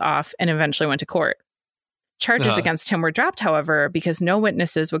hauled off and eventually went to court. Charges against him were dropped, however, because no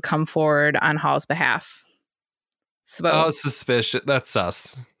witnesses would come forward on Hall's behalf. So, suspicious. That's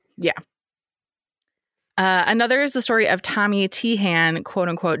sus. Yeah. Another is the story of Tommy Teehan,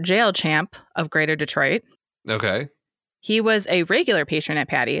 quote-unquote, jail champ of Greater Detroit. Okay. He was a regular patron at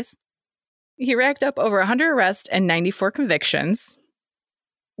Patty's. He racked up over 100 arrests and 94 convictions,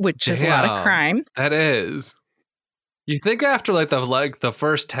 which is a lot of crime. That is. You think after the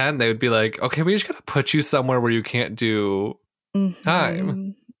first 10, they would be like, okay, we just gotta put you somewhere where you can't do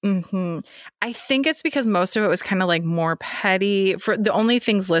time. Mm-hmm. I think it's because most of it was kind of like more petty. For the only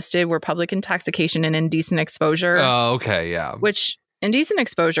things listed were public intoxication and indecent exposure. Oh, okay, yeah. Which indecent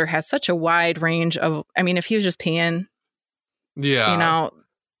exposure has such a wide range of. I mean, if he was just peeing, yeah,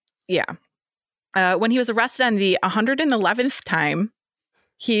 yeah. When he was arrested on the 111th time,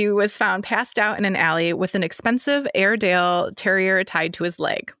 he was found passed out in an alley with an expensive Airedale Terrier tied to his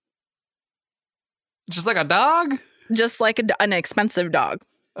leg. Just like a dog? just like an expensive dog.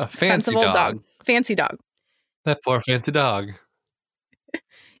 A fancy Expensive old dog. Fancy dog. That poor fancy dog.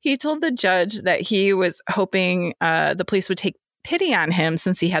 He told the judge that he was hoping the police would take pity on him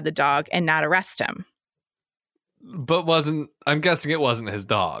since he had the dog and not arrest him. But I'm guessing it wasn't his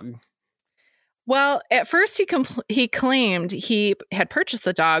dog. Well, at first he claimed he had purchased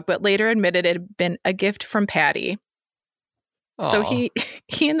the dog, but later admitted it had been a gift from Patty. So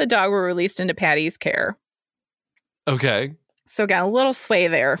he and the dog were released into Patty's care. Okay. So got a little sway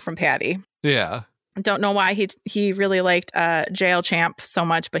there from Patty. Yeah. Don't know why he really liked Jail Champ so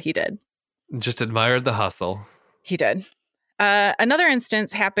much, but he did. Just admired the hustle. He did. Another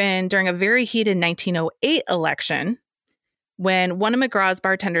instance happened during a very heated 1908 election when one of McGraw's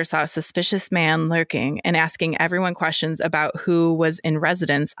bartenders saw a suspicious man lurking and asking everyone questions about who was in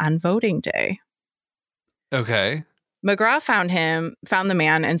residence on voting day. Okay. McGraw found the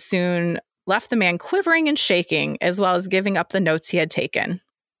man, and soon left the man quivering and shaking, as well as giving up the notes he had taken.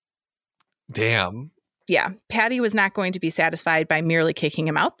 Damn. Yeah, Patty was not going to be satisfied by merely kicking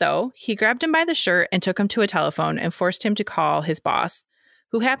him out, though. He grabbed him by the shirt and took him to a telephone and forced him to call his boss,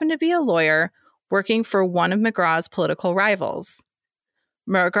 who happened to be a lawyer working for one of McGraw's political rivals.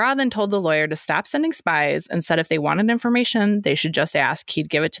 McGraw then told the lawyer to stop sending spies and said if they wanted information, they should just ask. He'd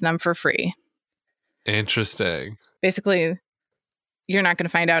give it to them for free. Interesting. Basically, you're not going to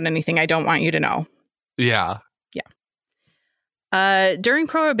find out anything I don't want you to know. Yeah. During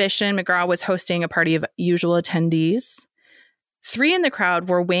Prohibition, McGraw was hosting a party of usual attendees. 3 in the crowd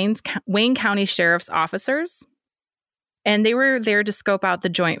were Wayne County Sheriff's officers, and they were there to scope out the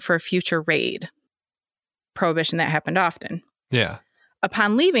joint for a future raid. Prohibition that happened often. Yeah.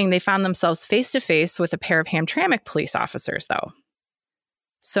 Upon leaving, they found themselves face to face with a pair of Hamtramck police officers, though.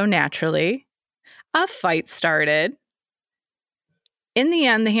 So naturally, a fight started. In the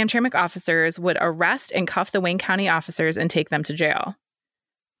end, the Hamtramck officers would arrest and cuff the Wayne County officers and take them to jail.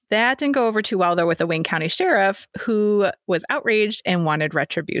 That didn't go over too well, though, with the Wayne County sheriff, who was outraged and wanted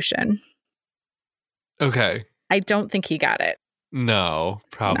retribution. Okay. I don't think he got it. No,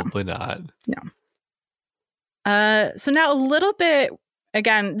 probably not. No. So now a little bit,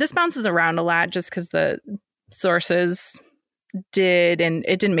 again, this bounces around a lot just because the sources did, and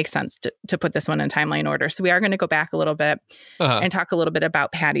it didn't make sense to put this one in timeline order. So we are going to go back a little bit and talk a little bit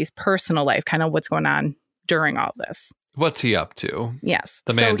about Patty's personal life, kind of what's going on during all this. What's he up to? Yes.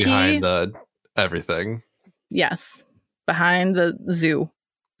 The man behind the everything. Yes. Behind the zoo.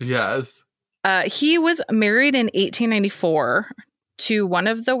 Yes. He was married in 1894 to one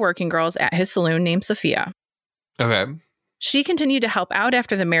of the working girls at his saloon named Sophia. Okay. She continued to help out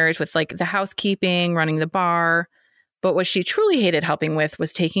after the marriage with like the housekeeping, running the bar. But what she truly hated helping with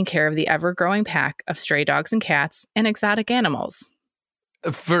was taking care of the ever-growing pack of stray dogs and cats and exotic animals.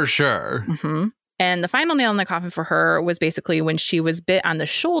 For sure. Mm-hmm. And the final nail in the coffin for her was basically when she was bit on the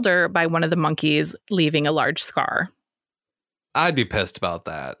shoulder by one of the monkeys, leaving a large scar. I'd be pissed about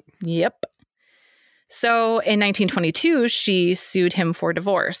that. Yep. So in 1922, she sued him for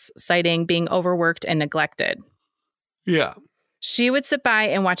divorce, citing being overworked and neglected. Yeah. She would sit by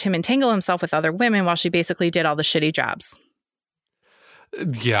and watch him entangle himself with other women while she basically did all the shitty jobs.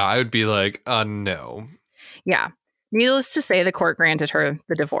 Yeah, I would be like, no. Yeah. Needless to say, the court granted her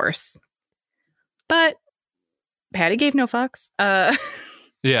the divorce. But Patty gave no fucks.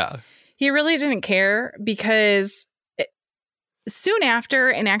 Yeah. He really didn't care because soon after,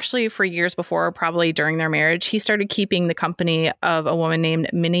 and actually for years before, probably during their marriage, he started keeping the company of a woman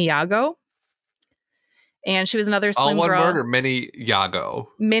named Minnie Yago. And she was another slim girl. All one word or Minnie Yago?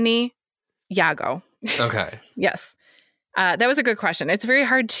 Minnie Yago. Okay. Yes. That was a good question. It's very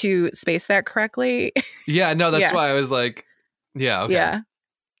hard to space that correctly. Yeah, no, that's why I was like, yeah, okay. Yeah.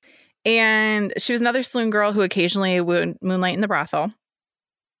 And she was another saloon girl who occasionally would moonlight in the brothel.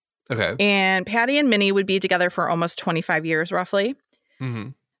 Okay. And Patty and Minnie would be together for almost 25 years, roughly. Mm-hmm.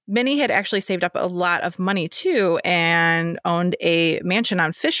 Minnie had actually saved up a lot of money, too, and owned a mansion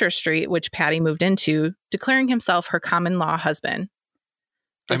on Fisher Street, which Patty moved into, declaring himself her common-law husband.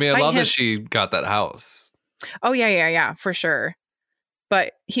 I love that she got that house. Oh, yeah, for sure.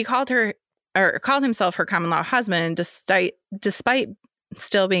 But he called himself her common-law husband, despite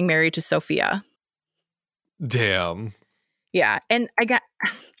still being married to Sophia. Damn. Yeah, and I'm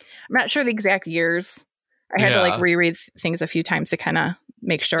not sure the exact years. I had to reread things a few times to kind of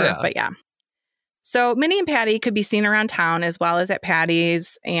make sure, but yeah. So Minnie and Patty could be seen around town as well as at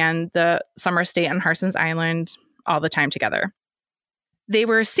Patty's and the summer estate on Harson's Island all the time together. They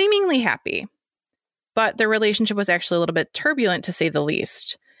were seemingly happy, but their relationship was actually a little bit turbulent to say the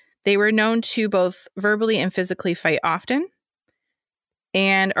least. They were known to both verbally and physically fight often.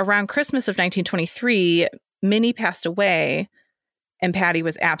 And around Christmas of 1923, Minnie passed away and Patty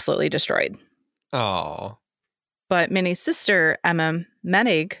was absolutely destroyed. Oh. But Minnie's sister, Emma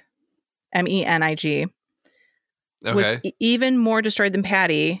Menig, Menig, was even more destroyed than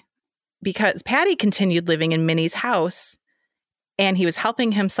Patty because Patty continued living in Minnie's house and he was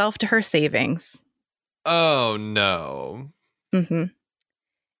helping himself to her savings. Oh, no. Mm-hmm.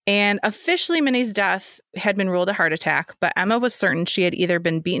 And officially, Minnie's death had been ruled a heart attack, but Emma was certain she had either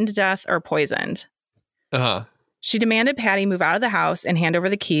been beaten to death or poisoned. Uh-huh. She demanded Patty move out of the house and hand over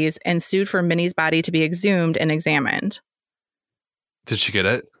the keys and sued for Minnie's body to be exhumed and examined. Did she get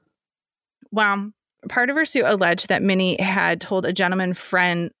it? Well, part of her suit alleged that Minnie had told a gentleman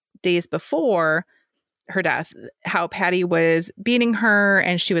friend days before her death how Patty was beating her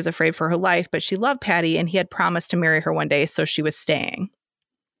and she was afraid for her life, but she loved Patty and he had promised to marry her one day, so she was staying.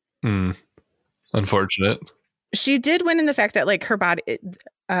 Unfortunate. She did win in the fact that like her body,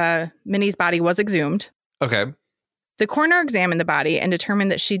 Minnie's body was exhumed. Okay. The coroner examined the body and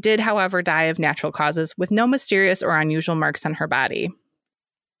determined that she did, however, die of natural causes with no mysterious or unusual marks on her body.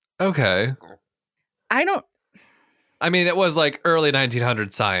 Okay. I mean, it was like early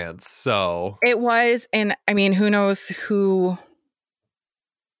 1900 science, so. It was, and I mean, who knows who.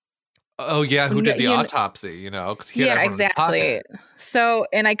 Oh, yeah, who did the autopsy, you know? Yeah, exactly. So,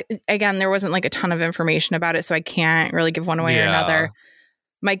 and again, there wasn't like a ton of information about it, so I can't really give one way or another.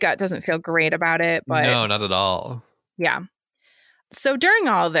 My gut doesn't feel great about it, but. No, not at all. Yeah. So during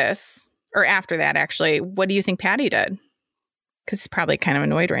all this, or after that, actually, what do you think Patty did? Because he's probably kind of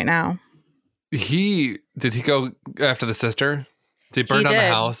annoyed right now. Did he go after the sister? Did he burn down the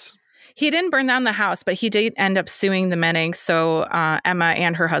house? He didn't burn down the house, but he did end up suing the Menigs, so Emma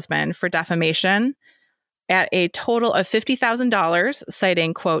and her husband, for defamation at a total of $50,000,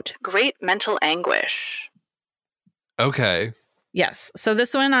 citing, quote, great mental anguish. Okay. Yes. So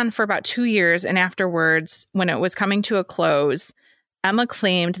this went on for about 2 years. And afterwards, when it was coming to a close, Emma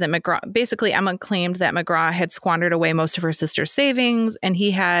claimed that McGraw had squandered away most of her sister's savings, and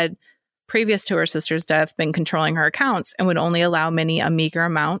he had, previous to her sister's death, been controlling her accounts and would only allow Minnie a meager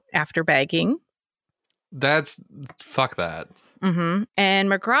amount after begging. Fuck that. Mm-hmm. And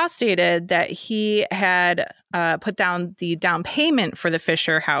McGraw stated that he had put down the down payment for the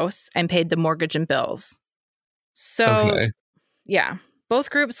Fisher house and paid the mortgage and bills. So, yeah, both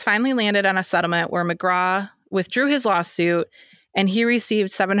groups finally landed on a settlement where McGraw withdrew his lawsuit and he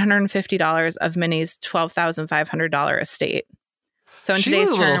received $750 of Minnie's $12,500 estate. So in today's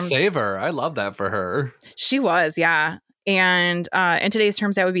terms, a little saver. I love that for her. She was, yeah. And in today's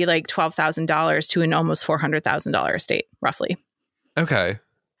terms, that would be like $12,000 to an almost $400,000 estate, roughly. Okay.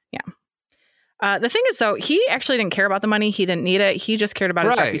 Yeah. The thing is, though, he actually didn't care about the money. He didn't need it. He just cared about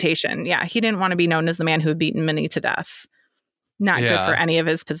his reputation. Yeah. He didn't want to be known as the man who had beaten Minnie to death. Not good for any of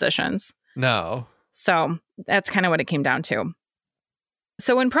his positions. No. So that's kind of what it came down to.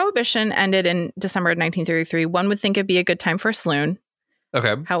 So when Prohibition ended in December of 1933, one would think it'd be a good time for a saloon.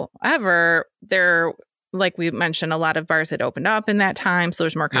 Okay. However, there, like we mentioned, a lot of bars had opened up in that time, so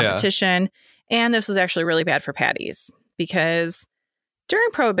there's more competition. And this was actually really bad for Patty's because during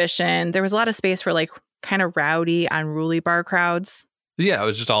Prohibition, there was a lot of space for like kind of rowdy, unruly bar crowds. Yeah, it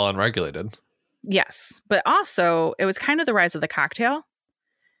was just all unregulated. Yes. But also, it was kind of the rise of the cocktail.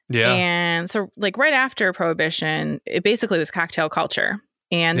 Yeah. And so like right after Prohibition, it basically was cocktail culture.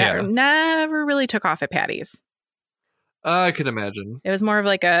 And that never really took off at Patty's. I could imagine. It was more of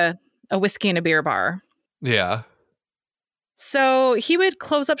like a whiskey and a beer bar. Yeah. So he would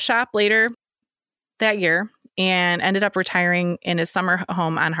close up shop later that year and ended up retiring in his summer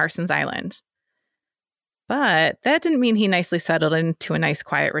home on Harson's Island. But that didn't mean he nicely settled into a nice,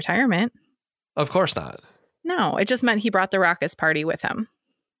 quiet retirement. Of course not. No, it just meant he brought the raucous party with him.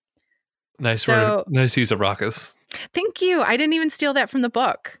 Nice word. Nice use of raucous. Thank you. I didn't even steal that from the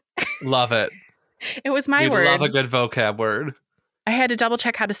book. Love it. It was my word. I love a good vocab word. I had to double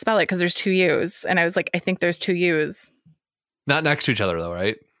check how to spell it because there's 2 U's. And I was like, I think there's 2 U's. Not next to each other though,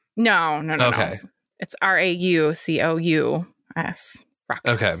 right? No. Okay. No. It's RAUCOUS. Raucous.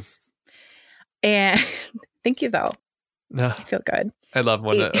 Okay. And thank you though. No. I feel good. I love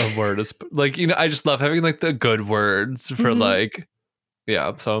when a word is like, you know, I just love having like the good words for like,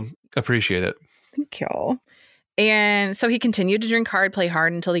 so appreciate it. Thank you. And so he continued to drink hard, play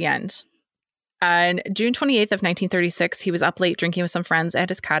hard until the end. On June 28th of 1936, he was up late drinking with some friends at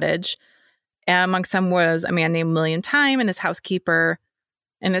his cottage. Amongst them was a man named William Time and his housekeeper,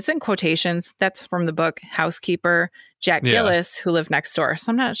 and it's in quotations, that's from the book, housekeeper Jack Gillis, who lived next door.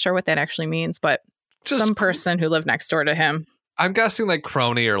 So I'm not sure what that actually means, but just some person who lived next door to him. I'm guessing like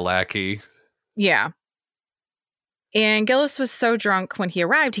crony or lackey. Yeah. And Gillis was so drunk when he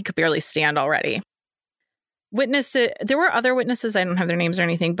arrived, he could barely stand already. witnesses, there were other witnesses, I don't have their names or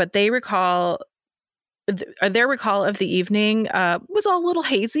anything, but they recall, their recall of the evening was all a little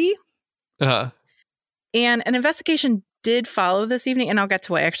hazy. Uh-huh. And an investigation did follow this evening, and I'll get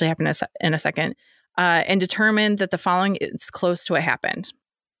to what actually happened in a second, and determined that the following is close to what happened.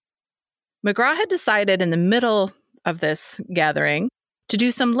 McGraw had decided in the middle of this gathering to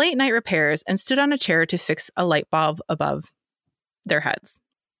do some late night repairs and stood on a chair to fix a light bulb above their heads.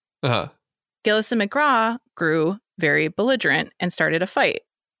 Uh-huh. Gillis and McGraw grew very belligerent and started a fight.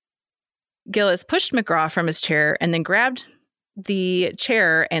 Gillis pushed McGraw from his chair and then grabbed the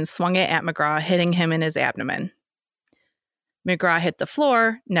chair and swung it at McGraw, hitting him in his abdomen. McGraw hit the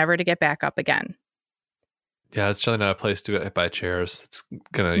floor, never to get back up again. Yeah, it's really not a place to get hit by chairs. It's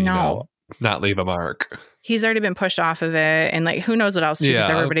gonna, you know, not leave a mark. He's already been pushed off of it, and like who knows what else, because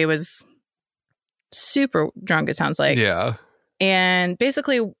everybody was super drunk, it sounds like. Yeah. And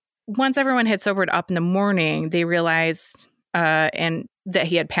basically, once everyone had sobered up in the morning, they realized and that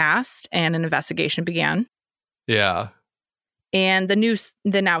he had passed, and an investigation began. Yeah. And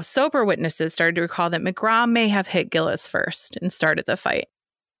the now sober witnesses started to recall that McGraw may have hit Gillis first and started the fight.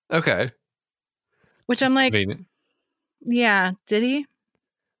 Okay. Which I'm like, convenient. Yeah, did he?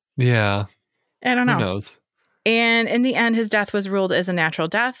 Yeah. I don't know. Who knows? And in the end, his death was ruled as a natural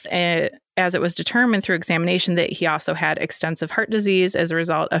death, as it was determined through examination that he also had extensive heart disease as a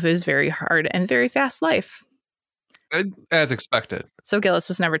result of his very hard and very fast life. As expected. So Gillis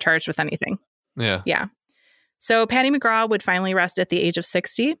was never charged with anything. Yeah. Yeah. So Patty McGraw would finally rest at the age of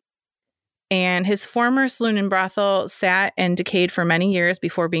 60. And his former saloon and brothel sat and decayed for many years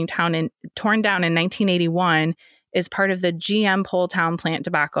before being torn down in 1981 as part of the GM Poletown plant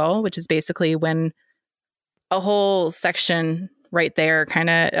debacle, which is basically when a whole section right there kind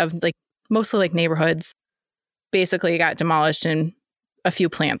of like mostly like neighborhoods basically got demolished and a few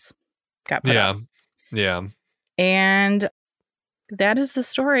plants got put up. Yeah. And that is the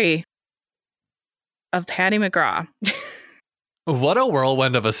story of Patty McGraw. What a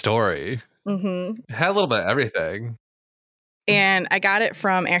whirlwind of a story. Mm-hmm. It had a little bit of everything. And I got it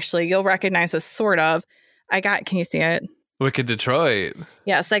from, actually, you'll recognize this sort of. Can you see it? Wicked Detroit.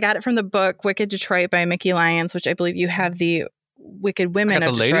 Yes, I got it from the book Wicked Detroit by Mickey Lyons, which I believe you have the Wicked Women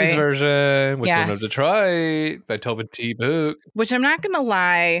of the Detroit. ladies version, Wicked Women of Detroit by Tobin T. Book. Which I'm not going to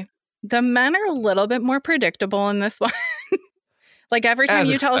lie, the men are a little bit more predictable in this one. Like every time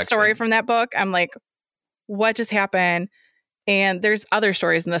you tell a story from that book, I'm like, what just happened? And there's other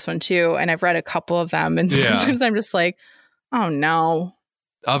stories in this one too. And I've read a couple of them. And sometimes I'm just like, oh no.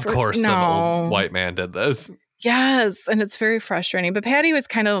 Of course, some old white man did this. Yes. And it's very frustrating. But Patty was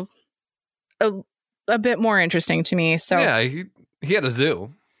kind of a bit more interesting to me. So yeah, he had a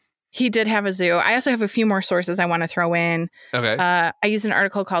zoo. He did have a zoo. I also have a few more sources I want to throw in. Okay. I used an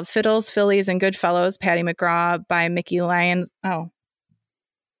article called Fiddles, Fillies, and Goodfellows, Patty McGraw by Mickey Lyons. Oh,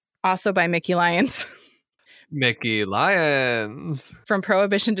 also by Mickey Lyons. Mickey Lyons. From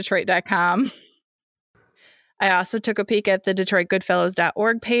prohibitiondetroit.com. I also took a peek at the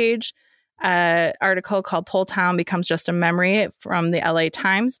DetroitGoodfellows.org page. Article called Poletown Becomes Just a Memory from the LA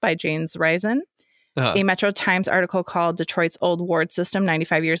Times by James Risen. Uh-huh. A Metro Times article called Detroit's Old Ward System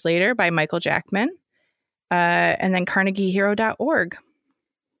 95 Years Later by Michael Jackman. And then CarnegieHero.org.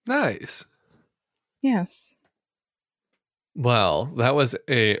 Nice. Yes. Well, that was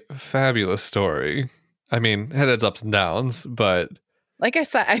a fabulous story. I mean, it had its ups and downs, but... Like I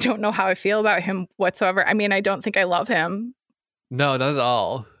said, I don't know how I feel about him whatsoever. I mean, I don't think I love him. No, not at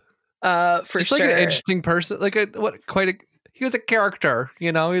all. For Just sure. like an interesting person. He was a character,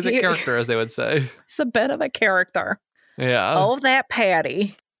 you know? He was a character, as they would say. He's a bit of a character. Yeah. Oh, that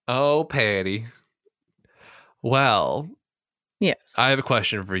Patty. Oh, Patty. Well. Yes. I have a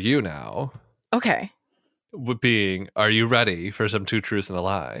question for you now. Okay. Are you ready for some Two Truths and a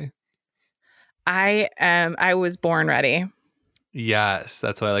Lie? I am. I was born ready. Yes,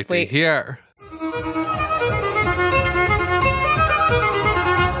 that's what I like to hear.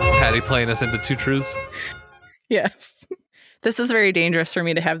 Patty playing us into Two Truths? Yes. This is very dangerous for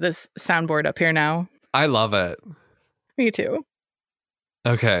me to have this soundboard up here now. I love it. Me too.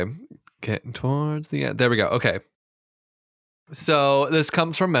 Okay. Getting towards the end. There we go. Okay. So this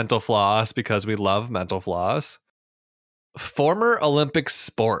comes from Mental Floss because we love Mental Floss. Former Olympic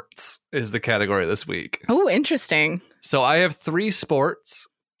sports is the category this week. Oh, interesting. So I have three sports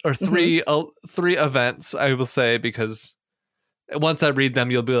or three events, I will say, because once I read them,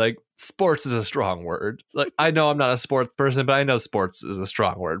 you'll be like, sports is a strong word. Like, I know I'm not a sports person, but I know sports is a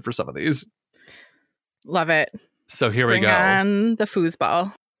strong word for some of these. Love it. So here we go. Bring on the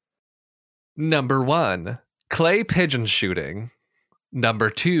foosball. Number 1, clay pigeon shooting. Number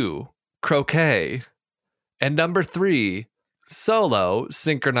 2, croquet. And number 3, solo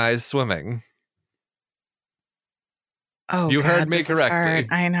synchronized swimming. Oh, you God, heard me this is correctly. hard.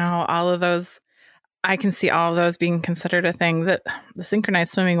 I know all of those. I can see all of those being considered a thing. That the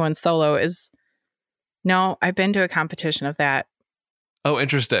synchronized swimming one solo is. No, I've been to a competition of that. Oh,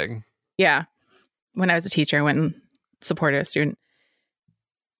 interesting. Yeah. When I was a teacher, I went and supported a student.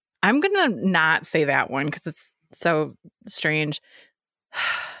 I'm going to not say that one because it's so strange.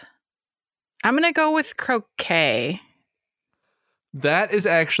 I'm going to go with croquet. That is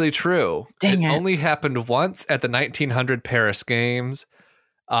actually true. Dang it. Only happened once at the 1900 Paris Games.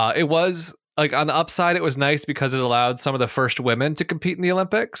 It was, like, on the upside, it was nice because it allowed some of the first women to compete in the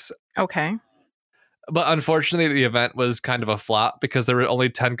Olympics. Okay. But unfortunately, the event was kind of a flop because there were only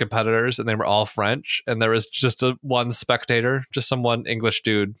 10 competitors and they were all French. And there was just one spectator, just some one English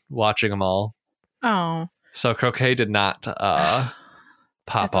dude watching them all. Oh. So croquet did not pop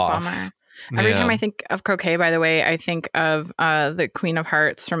That's off. a bummer. Every time I think of croquet, by the way, I think of the Queen of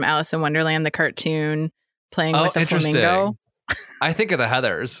Hearts from Alice in Wonderland, the cartoon, playing with a flamingo. I think of the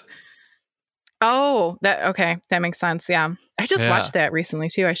Heathers. Oh, that makes sense. Yeah, I just watched that recently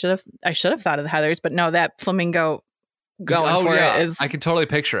too. I should have thought of the Heathers, but no, that flamingo going for it is. I can totally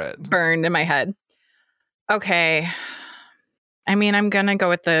picture it burned in my head. Okay, I mean, I'm gonna go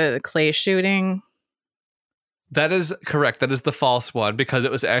with the clay shooting. That is correct. That is the false one because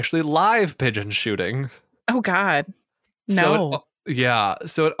it was actually live pigeon shooting. Oh God, no.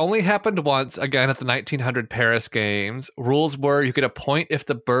 So it only happened once, again at the 1900 Paris Games. Rules were you get a point if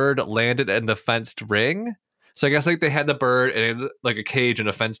the bird landed in the fenced ring. So I guess like they had the bird in like a cage in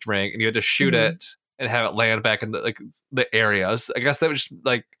a fenced ring, and you had to shoot it and have it land back in the areas. I guess that was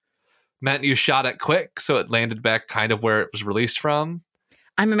like meant you shot it quick, so it landed back kind of where it was released from.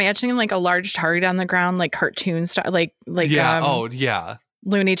 I'm imagining like a large target on the ground, like cartoon style, like Looney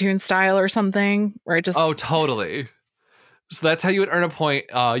Tunes style or something, where it just totally. So that's how you would earn a point.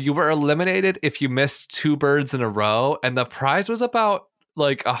 You were eliminated if you missed 2 birds in a row, and the prize was about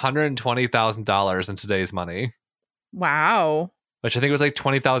like $120,000 in today's money. Wow. Which I think was like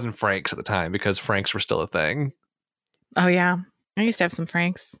 20,000 francs at the time because francs were still a thing. Oh yeah, I used to have some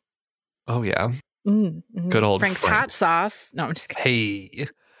francs. Oh yeah. Mm-hmm. Good old Frank's hot sauce. No, I'm just kidding. Hey.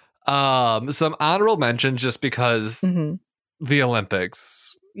 Some honorable mentions just because the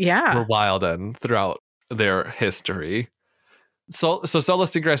Olympics were wild and throughout their history. So solo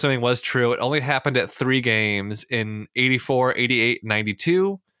synchronized swimming was true. It only happened at 3 games in 84, 88,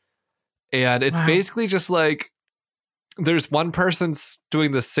 92. And it's basically just like there's one person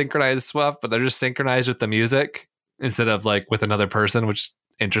doing the synchronized stuff, but they're just synchronized with the music instead of like with another person, which is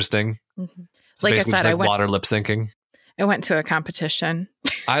interesting. Mm-hmm. So like I said, I went water lip syncing. I went to a competition.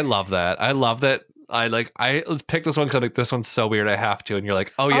 I love that. I love that. I picked this one because I'm like, this one's so weird. I have to. And you're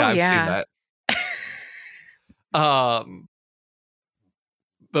like, I've seen that.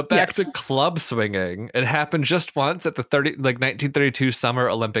 But back to club swinging. It happened just once at the 1932 Summer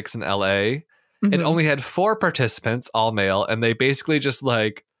Olympics in LA. It only had 4 participants, all male, and they basically just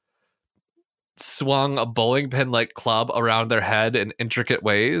like swung a bowling pin like club around their head in intricate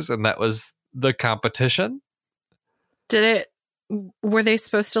ways, and that was the competition. Were they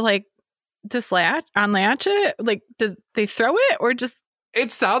supposed to like unlatch it? Like, did they throw it or just?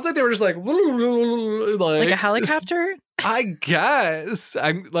 It sounds like they were just like a helicopter. I guess.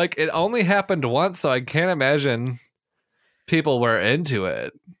 I'm like, it only happened once, so I can't imagine people were into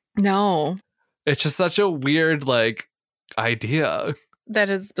it. No, it's just such a weird like idea. That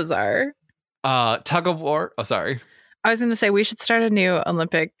is bizarre. Tug of war. Oh, sorry. I was going to say we should start a new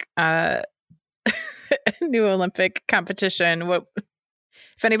Olympic, competition. What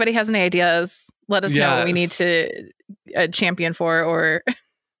if anybody has any ideas? Let us know what we need to champion for or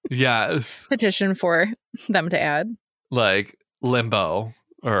petition for them to add. Like limbo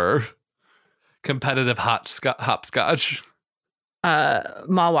or competitive hopscotch.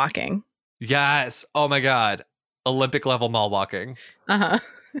 Mall walking. Yes. Oh my God. Olympic level mall walking.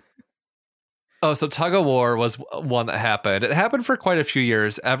 Oh, so tug of war was one that happened. It happened for quite a few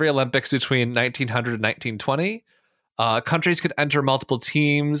years. Every Olympics between 1900 and 1920. Countries could enter multiple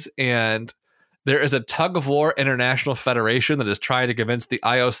teams, and there is a tug of war international federation that is trying to convince the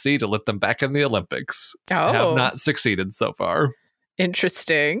IOC to let them back in the Olympics. Have not succeeded so far.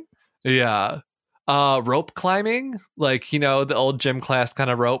 Interesting. Yeah. Rope climbing, like, the old gym class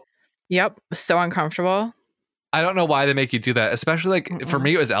kind of rope. Yep. So uncomfortable. I don't know why they make you do that, especially like for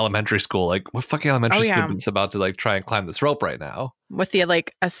me, it was elementary school. Like, what fucking elementary student's about to like try and climb this rope right now? With the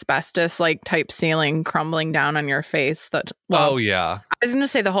like asbestos like type ceiling crumbling down on your face. I was going to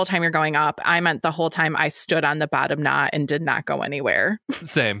say the whole time you're going up. I meant the whole time I stood on the bottom knot and did not go anywhere.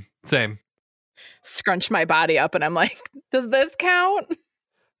 Same. scrunch my body up and I'm like, does this count?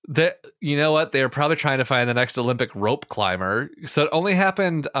 You know what? They were probably trying to find the next Olympic rope climber. So it only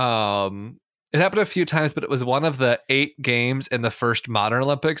happened. It happened a few times, but it was one of the 8 games in the first modern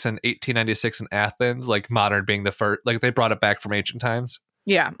Olympics in 1896 in Athens. Like modern being the first, like they brought it back from ancient times.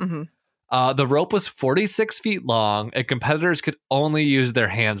 Yeah. Mm-hmm. The rope was 46 feet long, and competitors could only use their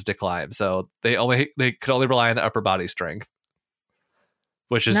hands to climb. So they could only rely on the upper body strength,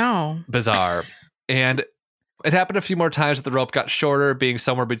 which is bizarre. And it happened a few more times that the rope got shorter, being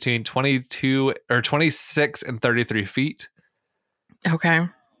somewhere between 26 and 33 feet. Okay.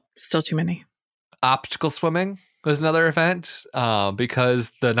 Still too many. Obstacle swimming was another event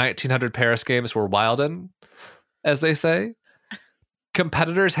because the 1900 Paris Games were wildin', as they say.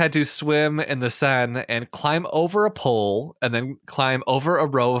 Competitors had to swim in the Seine and climb over a pole and then climb over a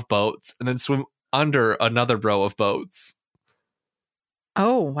row of boats and then swim under another row of boats.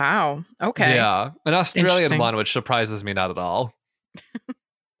 Oh, wow. Okay. Yeah. An Australian one, which surprises me not at all.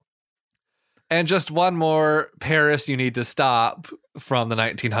 And just one more Paris you need to stop from the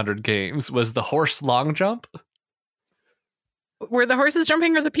 1900 games was the horse long jump. Were the horses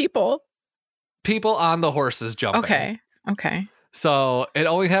jumping or the people? People on the horses jumping. Okay. So it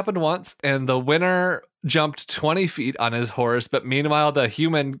only happened once, and the winner jumped 20 feet on his horse. But meanwhile,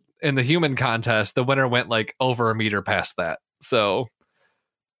 in the human contest, the winner went like over a meter past that. So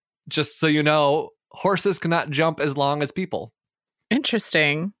just so you know, horses cannot jump as long as people.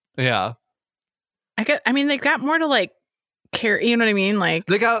 Interesting. Yeah. They've got more to like carry, you know what I mean? Like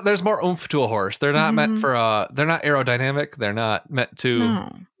there's more oomph to a horse. They're not meant for they're not aerodynamic. They're not meant to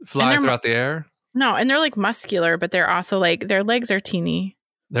fly throughout the air. No, and they're like muscular, but they're also like their legs are teeny.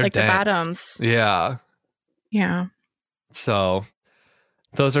 They're like dense. The bottoms. Yeah. Yeah. So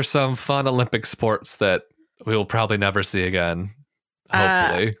those are some fun Olympic sports that we will probably never see again.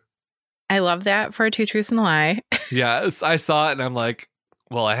 Hopefully. I love that for Two Truths and a Lie. Yes, I saw it and I'm like,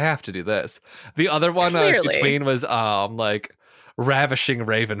 well, I have to do this. The other one I was between was like ravishing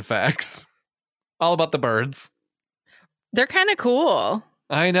raven facts. All about the birds. They're kind of cool.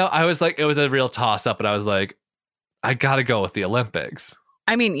 I know. I was like, it was a real toss up, but I was like, I gotta go with the Olympics.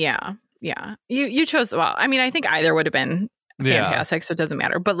 I mean, yeah. You chose well. I mean, I think either would have been fantastic, so it doesn't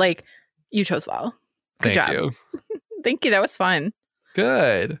matter. But like, you chose well. Good job. You. Thank you. That was fun.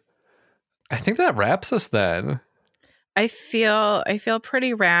 Good. I think that wraps us then. I feel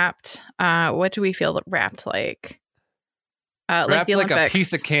pretty wrapped. What do we feel wrapped like? Wrapped like a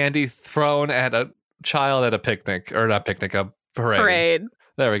piece of candy thrown at a child at a picnic, or not picnic, a parade.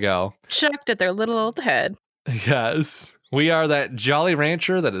 There we go. Chucked at their little old head. Yes. We are that Jolly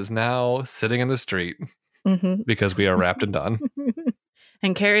Rancher that is now sitting in the street because we are wrapped and done.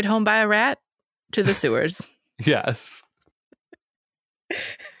 And carried home by a rat to the sewers. Yes.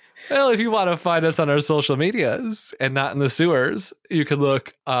 Well, if you want to find us on our social medias and not in the sewers, you can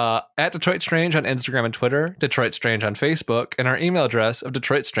look at Detroit Strange on Instagram and Twitter, Detroit Strange on Facebook, and our email address of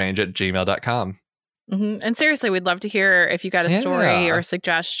detroitstrange@gmail.com. And seriously, we'd love to hear if you got a story or a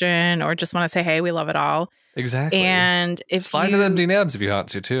suggestion or just want to say, hey, we love it all. Exactly. And if slide to them DMs if you want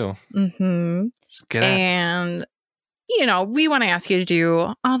to, too. Get and, we want to ask you to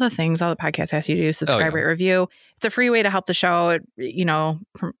do all the things all the podcast asks you to do, subscribe, rate, review. It's a free way to help the show.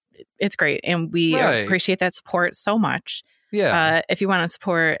 It's great. And we appreciate that support so much. Yeah. If you want to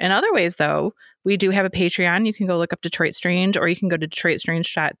support in other ways, though, we do have a Patreon. You can go look up Detroit Strange, or you can go to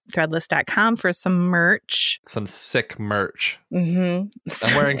DetroitStrange.threadless.com for some merch. Some sick merch. I'm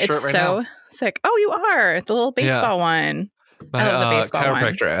wearing a shirt right now. It's so sick. Oh, you are. The little baseball one. I love the baseball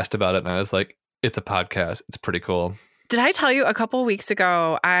chiropractor one. asked about it, and I was like, it's a podcast. It's pretty cool. Did I tell you a couple of weeks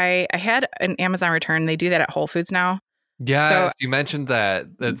ago, I had an Amazon return. They do that at Whole Foods now. Yes, so, you mentioned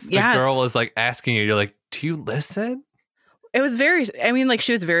that. The girl was like asking you, you're like, do you listen? It was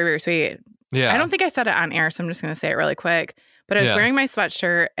she was very, very sweet. Yeah. I don't think I said it on air, so I'm just going to say it really quick. But I was wearing my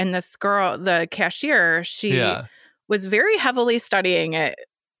sweatshirt, and this girl, the cashier, she was very heavily studying it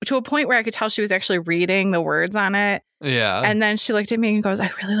to a point where I could tell she was actually reading the words on it. Yeah. And then she looked at me and goes, I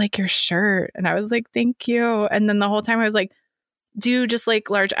really like your shirt. And I was like, thank you. And then the whole time I was like, do you just like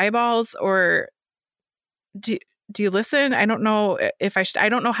large eyeballs, or do you listen? I don't know if I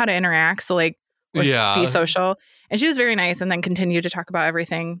don't know how to interact. So like, or be social. And she was very nice, and then continued to talk about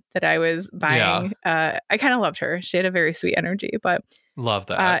everything that I was buying. I kind of loved her. She had a very sweet energy. But love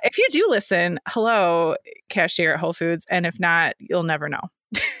that. If you do listen, hello, cashier at Whole Foods. And if not, you'll never know.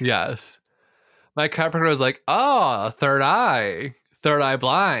 Yes. My chiropractor was like, oh, third eye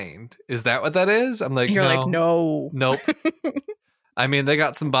blind. Is that what that is? I'm like, you're like, no. Nope. I mean, they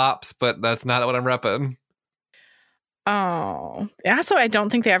got some bops, but that's not what I'm repping. Oh. Also, I don't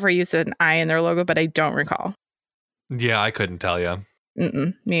think they ever used an I in their logo, but I don't recall. Yeah, I couldn't tell you.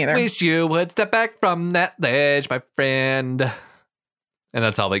 Me either. Wish you would step back from that ledge, my friend. And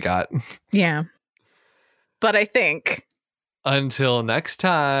that's all they got. Yeah. But I think... Until next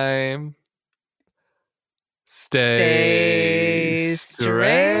time, stay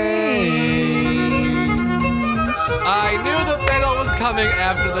strange. I knew the fiddle was coming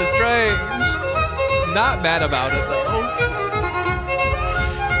after the strange. Not mad about it, though.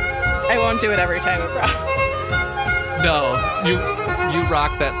 I won't do it every time, I promise. No, you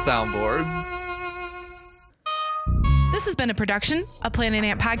rock that soundboard. This has been a production of Planet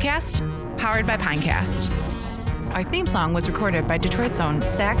Ant Podcast, powered by Pinecast. Our theme song was recorded by Detroit's own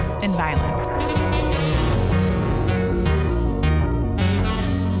Stacks and Violence.